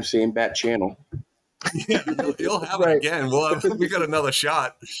bat time, same bat channel. Yeah, you'll have Right. it again. We got another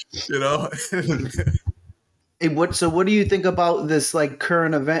shot, you know? Hey, what do you think about this like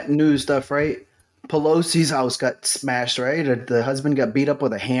current event news stuff, right? Pelosi's house got smashed, right? The husband got beat up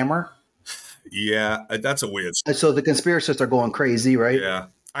with a hammer. Yeah, that's a weird story. So the conspiracists are going crazy, right? Yeah.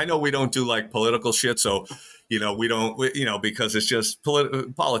 I know we don't do like political shit, so we don't, because it's just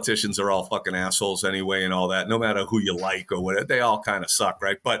politicians are all fucking assholes anyway, and all that. No matter who you like or whatever, they all kind of suck,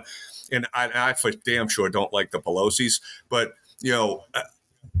 right? But I for damn sure don't like the Pelosi's. But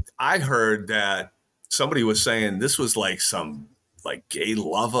I heard that somebody was saying this was like some like gay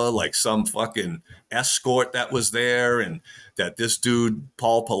lover, like some fucking escort that was there, and that this dude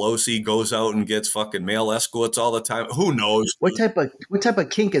Paul Pelosi goes out and gets fucking male escorts all the time. Who knows? What type of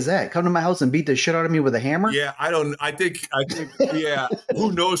kink is that? Come to my house and beat the shit out of me with a hammer? Yeah, I think yeah.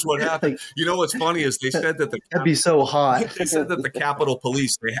 Who knows what happened? You know what's funny is they said that That'd be so hot. they said that the Capitol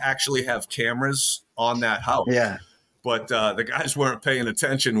Police, they actually have cameras on that house. Yeah. But the guys weren't paying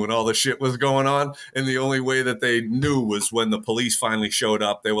attention when all the shit was going on. And the only way that they knew was when the police finally showed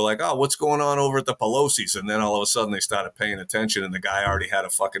up. They were like, oh, what's going on over at the Pelosi's? And then all of a sudden they started paying attention, and the guy already had a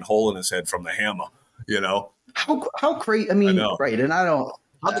fucking hole in his head from the hammer, How crazy? I mean, right. And I don't,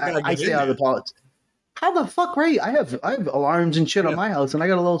 How'd the guy get I in stay out of the politics. How the fuck, right? I have alarms and shit on my house, and I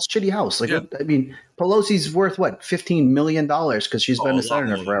got a little shitty house. Like, Yeah. I mean, Pelosi's worth what, $15 million because she's been a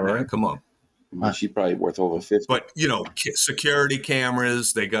senator forever, man. right? Come on. She's probably worth over 50. But, security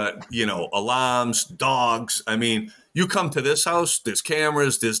cameras, they got, alarms, dogs. I mean, you come to this house, there's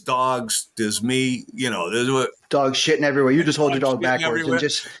cameras, there's dogs, there's me, there's what. Dog shitting everywhere. You just hold your dog Shitting backwards everywhere. and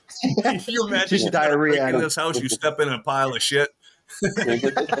just You imagine just you diarrhea in this house, you step in a pile of shit.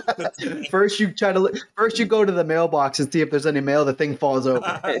 First you go to the mailbox and see if there's any mail. The thing falls over,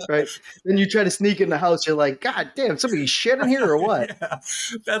 right? Then you try to sneak in the house. You're like, God damn, somebody shit in here or what? Yeah.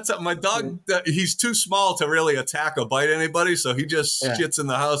 That's my dog. He's too small to really attack or bite anybody, so he just shits in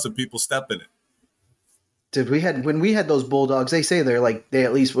the house and people step in it. Dude, when we had those bulldogs, they say they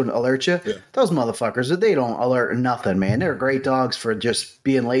at least wouldn't alert you. Yeah. Those motherfuckers, they don't alert nothing, man. They're great dogs for just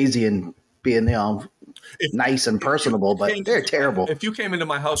being lazy and being nice and personable, but they're terrible. If you came into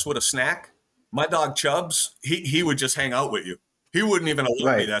my house with a snack, my dog Chubbs, he would just hang out with you. He wouldn't even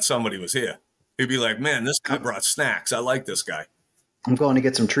alert me that somebody was here. He'd be like, man, this guy brought snacks. I like this guy. I'm going to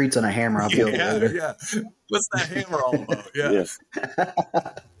get some treats and a hammer. I'll be over later. Yeah. What's that hammer all about? Yeah.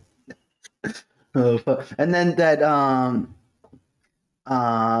 And then that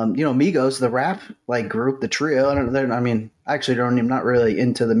Migos, the rap group, the trio. I'm not really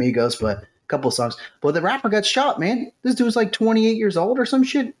into the Migos, but a couple songs. But the rapper got shot, man. This dude was like 28 years old or some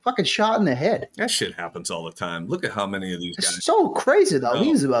shit. Fucking shot in the head. That shit happens all the time. Look at how many of these guys. It's so crazy though. No,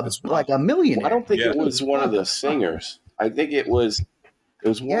 He's like a millionaire. I don't think it was one of the singers. I think it was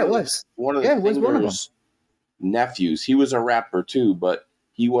one of the singers' nephews. He was a rapper too, but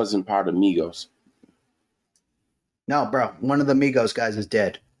he wasn't part of Migos. No, bro. One of the Migos guys is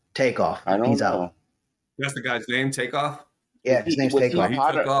dead. Takeoff. I don't He's know. out. That's the guy's name, Takeoff? Yeah, his name's Was he Takeoff. He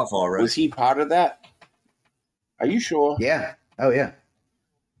part took of- off already. Was he part of that? Are you sure? Yeah. Oh, yeah.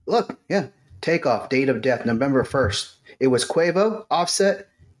 Look, yeah. Takeoff, date of death, November 1st. It was Quavo, Offset,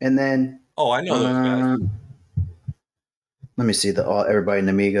 and then... Oh, I know those guys. Let me see everybody in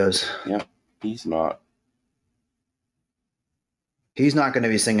the Migos. Yeah, he's not. He's not going to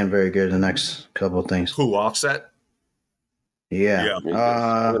be singing very good in the next couple of things. Who, Offset? Yeah.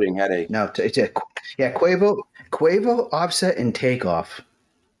 Splitting headache. No, Quavo, Offset, and Takeoff.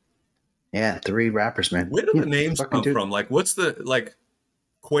 Yeah, 3 rappers, man. Where do the names come from? Like, what's the,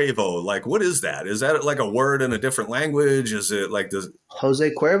 Quavo? Like, what is that? Is that like a word in a different language? Is it like this? Jose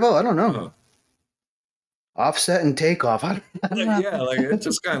Cuervo? I don't know. Huh. Offset and Takeoff. I don't know. Yeah, it's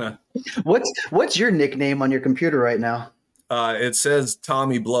just kind of. What's your nickname on your computer right now? It says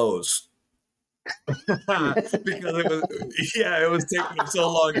Tommy Blows. Because it was taking him so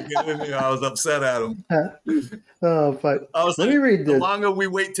long to get in here. I was upset at him. Oh, fuck. I was Let me read the this. longer we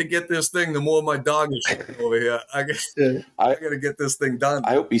wait to get this thing, the more my dog is shitting over here. I got to get this thing done.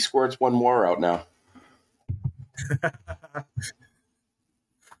 I hope he squirts one more out now.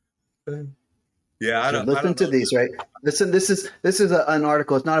 Yeah, I don't Listen to know. these, right? Listen, this is an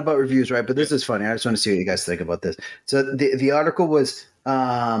article. It's not about reviews, right? But this is funny. I just want to see what you guys think about this. So the article was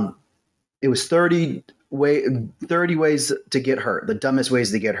it was 30 ways to get hurt, the dumbest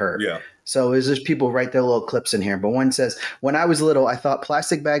ways to get hurt. Yeah. So there's just people write their little clips in here. But one says, when I was little, I thought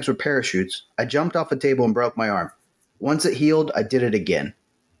plastic bags were parachutes. I jumped off a table and broke my arm. Once it healed, I did it again.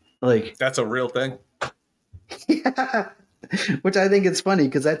 Like, That's a real thing. yeah. Which I think is funny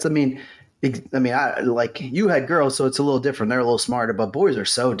because I mean, like you had girls, so it's a little different. They're a little smarter, but boys are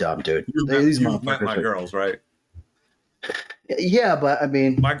so dumb, dude. These You've met motherfuckers my are- girls, right? Yeah, but I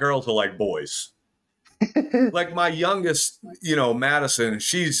mean, My girls are like boys. Like my youngest, Madison,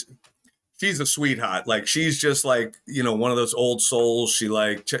 she's a sweetheart. Like she's just like, one of those old souls. She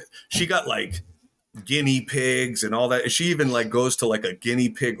got like guinea pigs and all that. She even like goes to like a guinea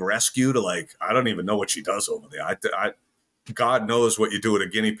pig rescue to like, I don't even know what she does over there. I God knows what you do at a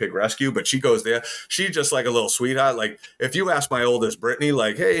guinea pig rescue, but she goes there. She's just like a little sweetheart. Like if you ask my oldest Brittany,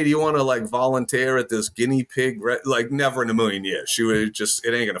 like, hey, do you want to like volunteer at this guinea pig? Like never in a million years. She would just,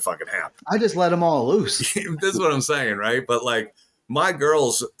 it ain't going to fucking happen. I just let them all loose. That's what I'm saying. Right. But like my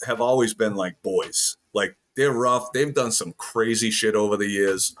girls have always been like boys. Like they're rough. They've done some crazy shit over the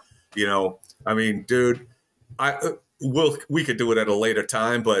years. I mean, dude, we could do it at a later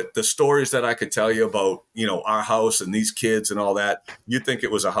time, but the stories that I could tell you about, our house and these kids and all that, you'd think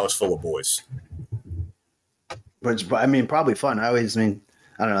it was a house full of boys. Which I mean, probably fun. I don't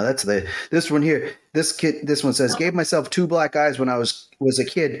know. That's this one here. This one says, gave myself 2 black eyes when I was a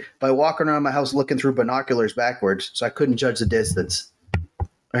kid by walking around my house looking through binoculars backwards, so I couldn't judge the distance.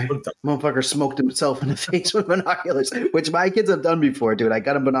 Right? Motherfucker smoked himself in the face with binoculars, which my kids have done before, dude. I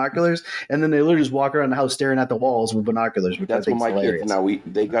got them binoculars, and then they literally just walk around the house staring at the walls with binoculars. Which That's what my hilarious. kids now.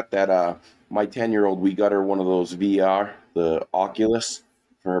 They got that. My 10-year-old, we got her one of those VR, the Oculus,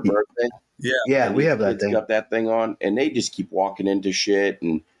 for her birthday. Yeah, And we these have that kids thing. got that thing on, and they just keep walking into shit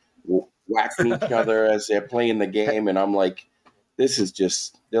and whacking each other as they're playing the game. And I'm like, this is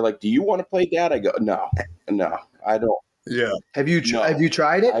just. They're like, do you want to play, Dad? I go, no, I don't. Yeah. Have you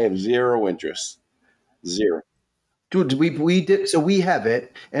tried it? I have zero interest. Zero. Dude, we did. So we have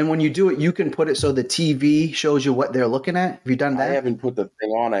it, and when you do it, you can put it so the TV shows you what they're looking at. Have you done that? I haven't put the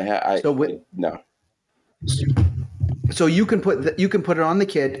thing on. No. So you can put it on the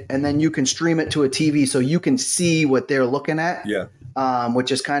kid, and then you can stream it to a TV, so you can see what they're looking at. Yeah.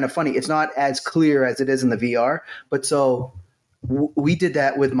 Which is kind of funny. It's not as clear as it is in the VR, but so we did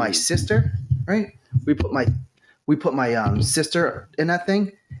that with my sister, right? We put my sister in that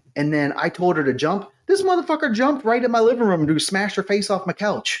thing, and then I told her to jump. This motherfucker jumped right in my living room and smashed her face off my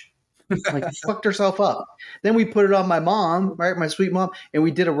couch. Like fucked herself up. Then we put it on my mom, right? My sweet mom, and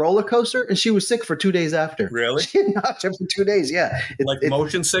we did a roller coaster, and she was sick for 2 days after. Really? She did not jump for 2 days. Yeah.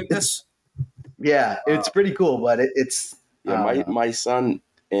 Motion sickness? Yeah, it's pretty cool, but it's Yeah, my son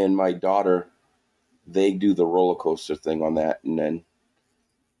and my daughter, they do the roller coaster thing on that, and then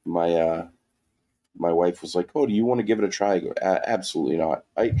my wife was like, "Oh, do you want to give it a try?" I go, "Absolutely not.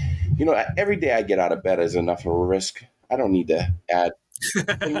 Every day I get out of bed is enough of a risk. I don't need to add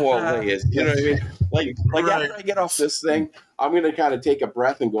more layers. You know what I mean? Like Right. After I get off this thing, I'm gonna kind of take a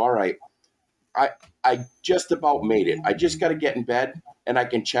breath and go, all right, I just about made it. I just got to get in bed, and I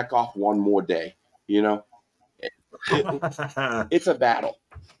can check off one more day. It's a battle."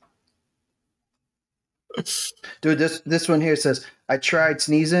 dude. This one here says, I tried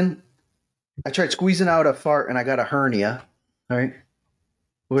squeezing out a fart, and I got a hernia. All right,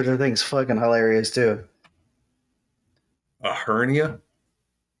 which I think is fucking hilarious too. A hernia?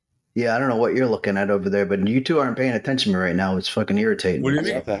 Yeah, I don't know what you're looking at over there, but you two aren't paying attention to me right now. It's fucking irritating. What do you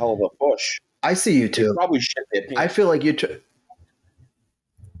mean? That's a hell of a push. I see you They two. probably shit their pants. I feel like you.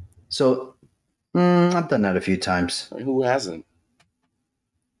 So, I've done that a few times. Who hasn't?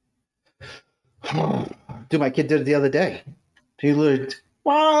 Dude, my kid did it the other day. He literally,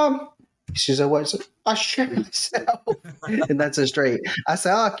 Mom. She said, "What?" I said, "I shit myself," and that's a straight. I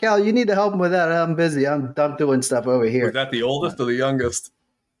said, "Oh, Cal, you need to help him with that. I'm busy. I'm doing stuff over Was here." that the oldest or the youngest?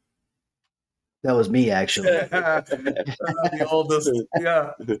 That was me, actually. The oldest.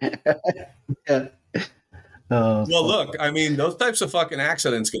 Yeah. Yeah. Well, look, I mean, those types of fucking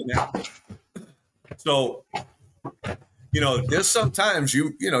accidents can happen. So, there's sometimes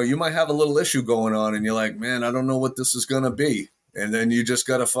you might have a little issue going on, and you're like, man, I don't know what this is going to be. And then you just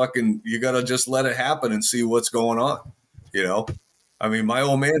gotta just let it happen and see what's going on. I mean, my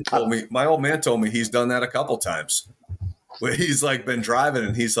old man told me he's done that a couple times. Where he's like been driving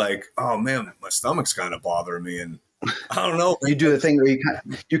and he's like, oh man, my stomach's kind of bothering me, and I don't know. You do the thing where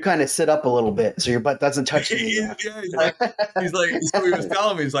you kind of sit up a little bit so your butt doesn't touch you. Yeah, he's like, so he was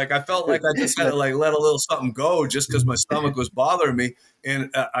telling me, he's like, I felt like I just had to like let a little something go just because my stomach was bothering me, and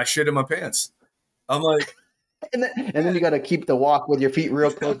I shit in my pants. I'm like, and then you got to keep the walk with your feet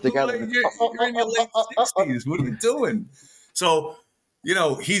real close together. Like, you're in your late 60s. What are you doing? So,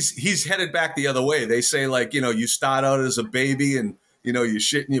 he's headed back the other way. They say, like, you start out as a baby and, you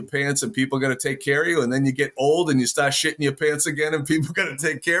shit in your pants and people got to take care of you. And then you get old and you start shitting your pants again and people got to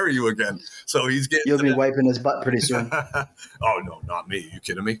take care of you again. So he's getting. You'll be wiping his butt pretty soon. Oh, no, not me. Are you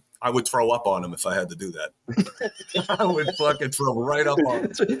kidding me? I would throw up on him if I had to do that. I would fucking throw right up on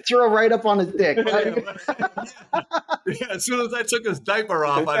him. Throw right up on his dick. Yeah, as soon as I took his diaper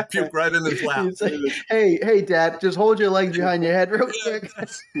off, I'd puke right in his lap. He'd say, hey, Dad, just hold your legs behind your head real quick.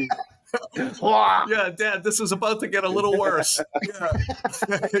 Yeah, Dad, this is about to get a little worse. Yeah.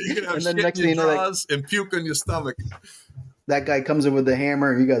 You can have And then shit next in thing your you know, jaws and puke in your stomach. That guy comes in with the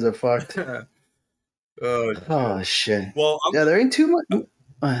hammer. You guys are fucked. Oh shit. Well, Yeah, there ain't too much.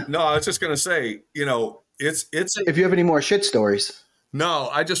 no, I was just gonna say, it's If you have any more shit stories. no.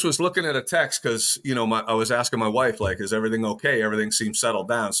 I just was looking at a text because I was asking my wife, like, is everything okay? Everything seems settled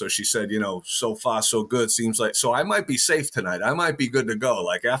down. So she said, so far so good. Seems like so I might be safe tonight. I might be good to go.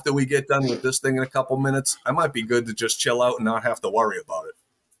 Like after we get done with this thing in a couple minutes, I might be good to just chill out and not have to worry about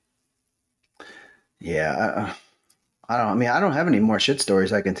it. Yeah, I don't have any more shit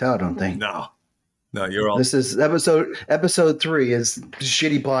stories. I can tell. I don't think. No, you're all. This is episode 3 is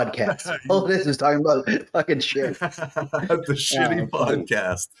shitty podcast. All this is talking about fucking shit. The shitty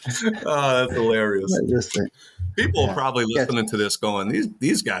podcast. Oh, that's hilarious. People are probably listening to this going,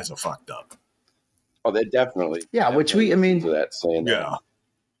 these guys are fucked up. Oh, they're definitely. Yeah, which to that saying. Yeah.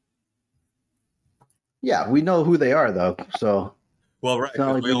 Yeah, we know who they are though. So. Well, right. It's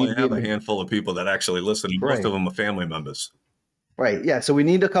not like We we only need have to a be- handful of people that actually listen. Most Right. of them are family members. Right. Yeah. So we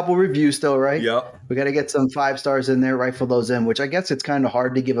need a couple reviews still, right? Yep. We got to get some 5 stars in there, rifle those in, which I guess it's kind of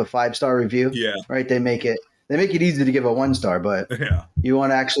hard to give a 5-star review. Yeah. Right. They make it easy to give a 1-star, but Yeah. you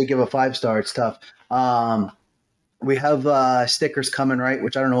want to actually give a 5-star, it's tough. We have stickers coming, right?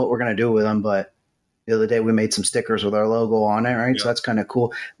 Which I don't know what we're going to do with them, but the other day we made some stickers with our logo on it, right? Yeah. So that's kind of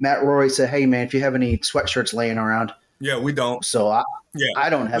cool. Matt Roy said, hey, man, if you have any sweatshirts laying around. Yeah, we don't. So I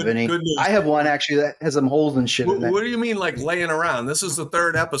don't have any. Good news. I have one actually that has some holes and shit in it. What do you mean, like laying around? This is the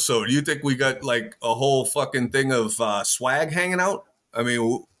 3rd episode. You think we got like a whole fucking thing of swag hanging out? I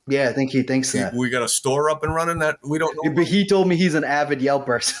mean, Yeah, I think he thinks that. we got a store up and running that we don't know. But he told me he's an avid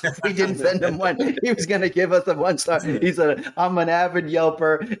Yelper. So if we didn't send him one, he was going to give us a 1-star. He said, I'm an avid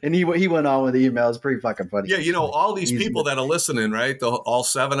Yelper. And he went on with the email. It's pretty fucking funny. Yeah, all these people that are listening, right? All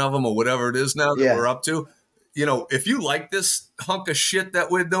 7 of them or whatever it is now that Yeah. we're up to. If you like this hunk of shit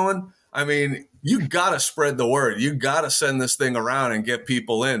that we're doing, I mean, you got to spread the word. You got to send this thing around and get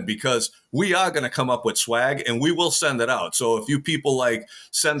people in because we are going to come up with swag and we will send it out. So if you people like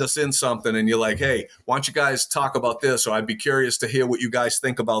send us in something and you're like, hey, why don't you guys talk about this? Or I'd be curious to hear what you guys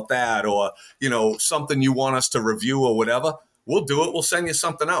think about that. Or, something you want us to review or whatever, we'll do it. We'll send you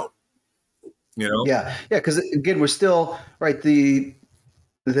something out. Yeah. Because again, we're still right. The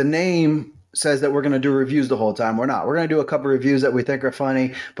name says that we're going to do reviews the whole time. We're not. We're going to do a couple reviews that we think are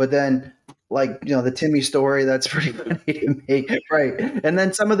funny, but then the Timmy story, that's pretty funny to me. Right. And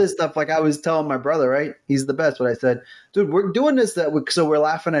then some of this stuff, like I was telling my brother, right? He's the best. But I said, dude, we're doing this so we're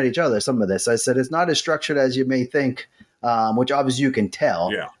laughing at each other. Some of this, I said, it's not as structured as you may think, which obviously you can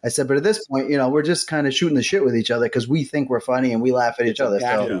tell. Yeah. I said, but at this point, we're just kind of shooting the shit with each other because we think we're funny and we laugh at each other.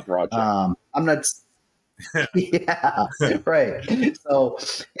 Passion So project. I'm not. Yeah, right. So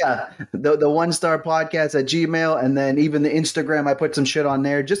yeah, the 1-star podcast at Gmail, and then even the Instagram, I put some shit on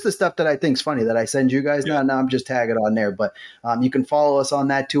there, just the stuff that I think's funny that I send you guys. Yeah. Now I'm just tagging on there, but you can follow us on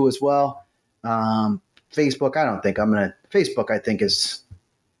that too as well. Facebook, Facebook I think is,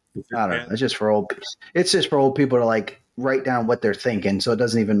 I don't know. It's just for old people to like write down what they're thinking, so it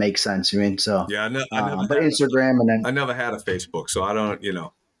doesn't even make sense. So Yeah, I never but had Instagram, and then I never had a Facebook, so I don't,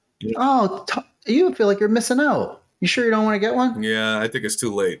 you feel like you're missing out. You sure you don't want to get one? Yeah, I think it's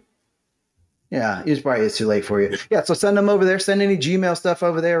too late. Yeah, it's too late for you. Yeah, so send them over there. Send any Gmail stuff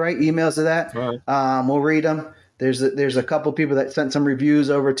over there, right? Emails to that. All right. We'll read them. There's a couple people that sent some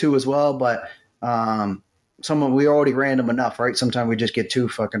reviews over too as well, but we already random enough, right? Sometimes we just get too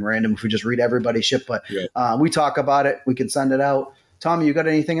fucking random if we just read everybody's shit. But we talk about it. We can send it out. Tommy, you got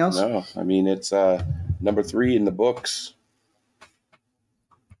anything else? No, I mean it's number 3 in the books.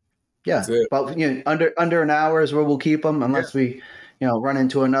 Yeah, about under an hour is where we'll keep them, unless we run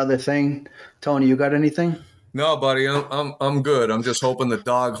into another thing. Tony, you got anything? No, buddy, I'm good. I'm just hoping the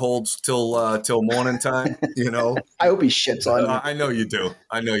dog holds till morning time. I hope he shits on me. I know you do.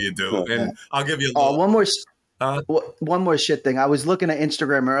 And I'll give you a little. One more shit thing. I was looking at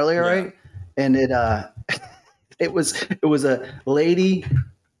Instagram earlier, right? And it was a lady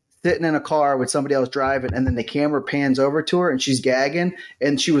sitting in a car with somebody else driving, and then the camera pans over to her, and she's gagging,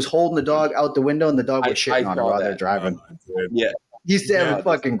 and she was holding the dog out the window, and the dog was shitting on her while they're driving. Yeah. You said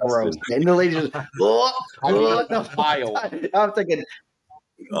fucking gross. And the lady just, I'm thinking,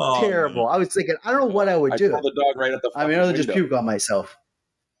 terrible. I was thinking, I don't know what I would do. I throw the dog right at the I mean, I'll just window. puke on myself.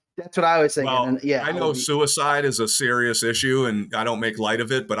 That's what I was thinking. Well, And yeah, I know suicide is a serious issue, and I don't make light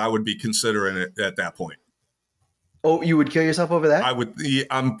of it, but I would be considering it at that point. Oh, you would kill yourself over that? I would.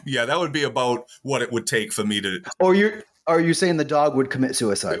 Yeah, that would be about what it would take for me to. Or are you saying the dog would commit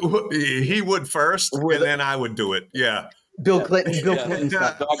suicide? He would first, and then I would do it. Yeah. Bill Clinton. Bill Clinton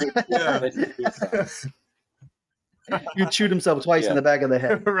style. Yeah. You'd shoot himself twice in the back of the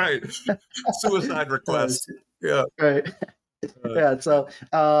head. Right. Suicide request. Yeah. Right. Yeah. So,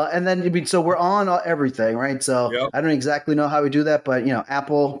 and then I mean, so we're on everything, right? So Yep. I don't exactly know how we do that, but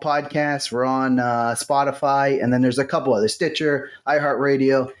Apple Podcasts, we're on Spotify, and then there's a couple other Stitcher,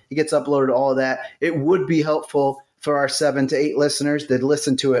 iHeartRadio. It gets uploaded to all of that. It would be helpful for our 7 to 8 listeners that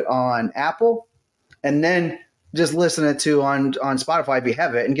listen to it on Apple, and then just listen it to on Spotify if you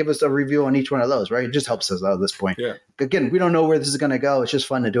have it, and give us a review on each one of those. Right? It just helps us out at this point. Yeah. Again, we don't know where this is going to go. It's just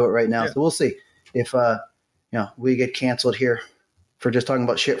fun to do it right now. Yeah. So we'll see if we get canceled here for just talking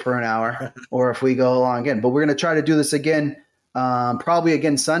about shit for an hour, or if we go along again. But we're going to try to do this again, probably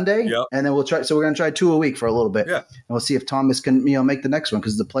again Sunday, Yep. and then we'll try. So we're going to try 2 a week for a little bit, Yeah. and we'll see if Thomas can make the next one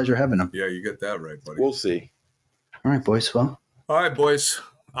because it's a pleasure having him. Yeah, you get that right, buddy. We'll see. All right, boys. Well, All right, boys.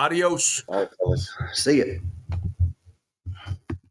 Adios. All right, fellas. see you.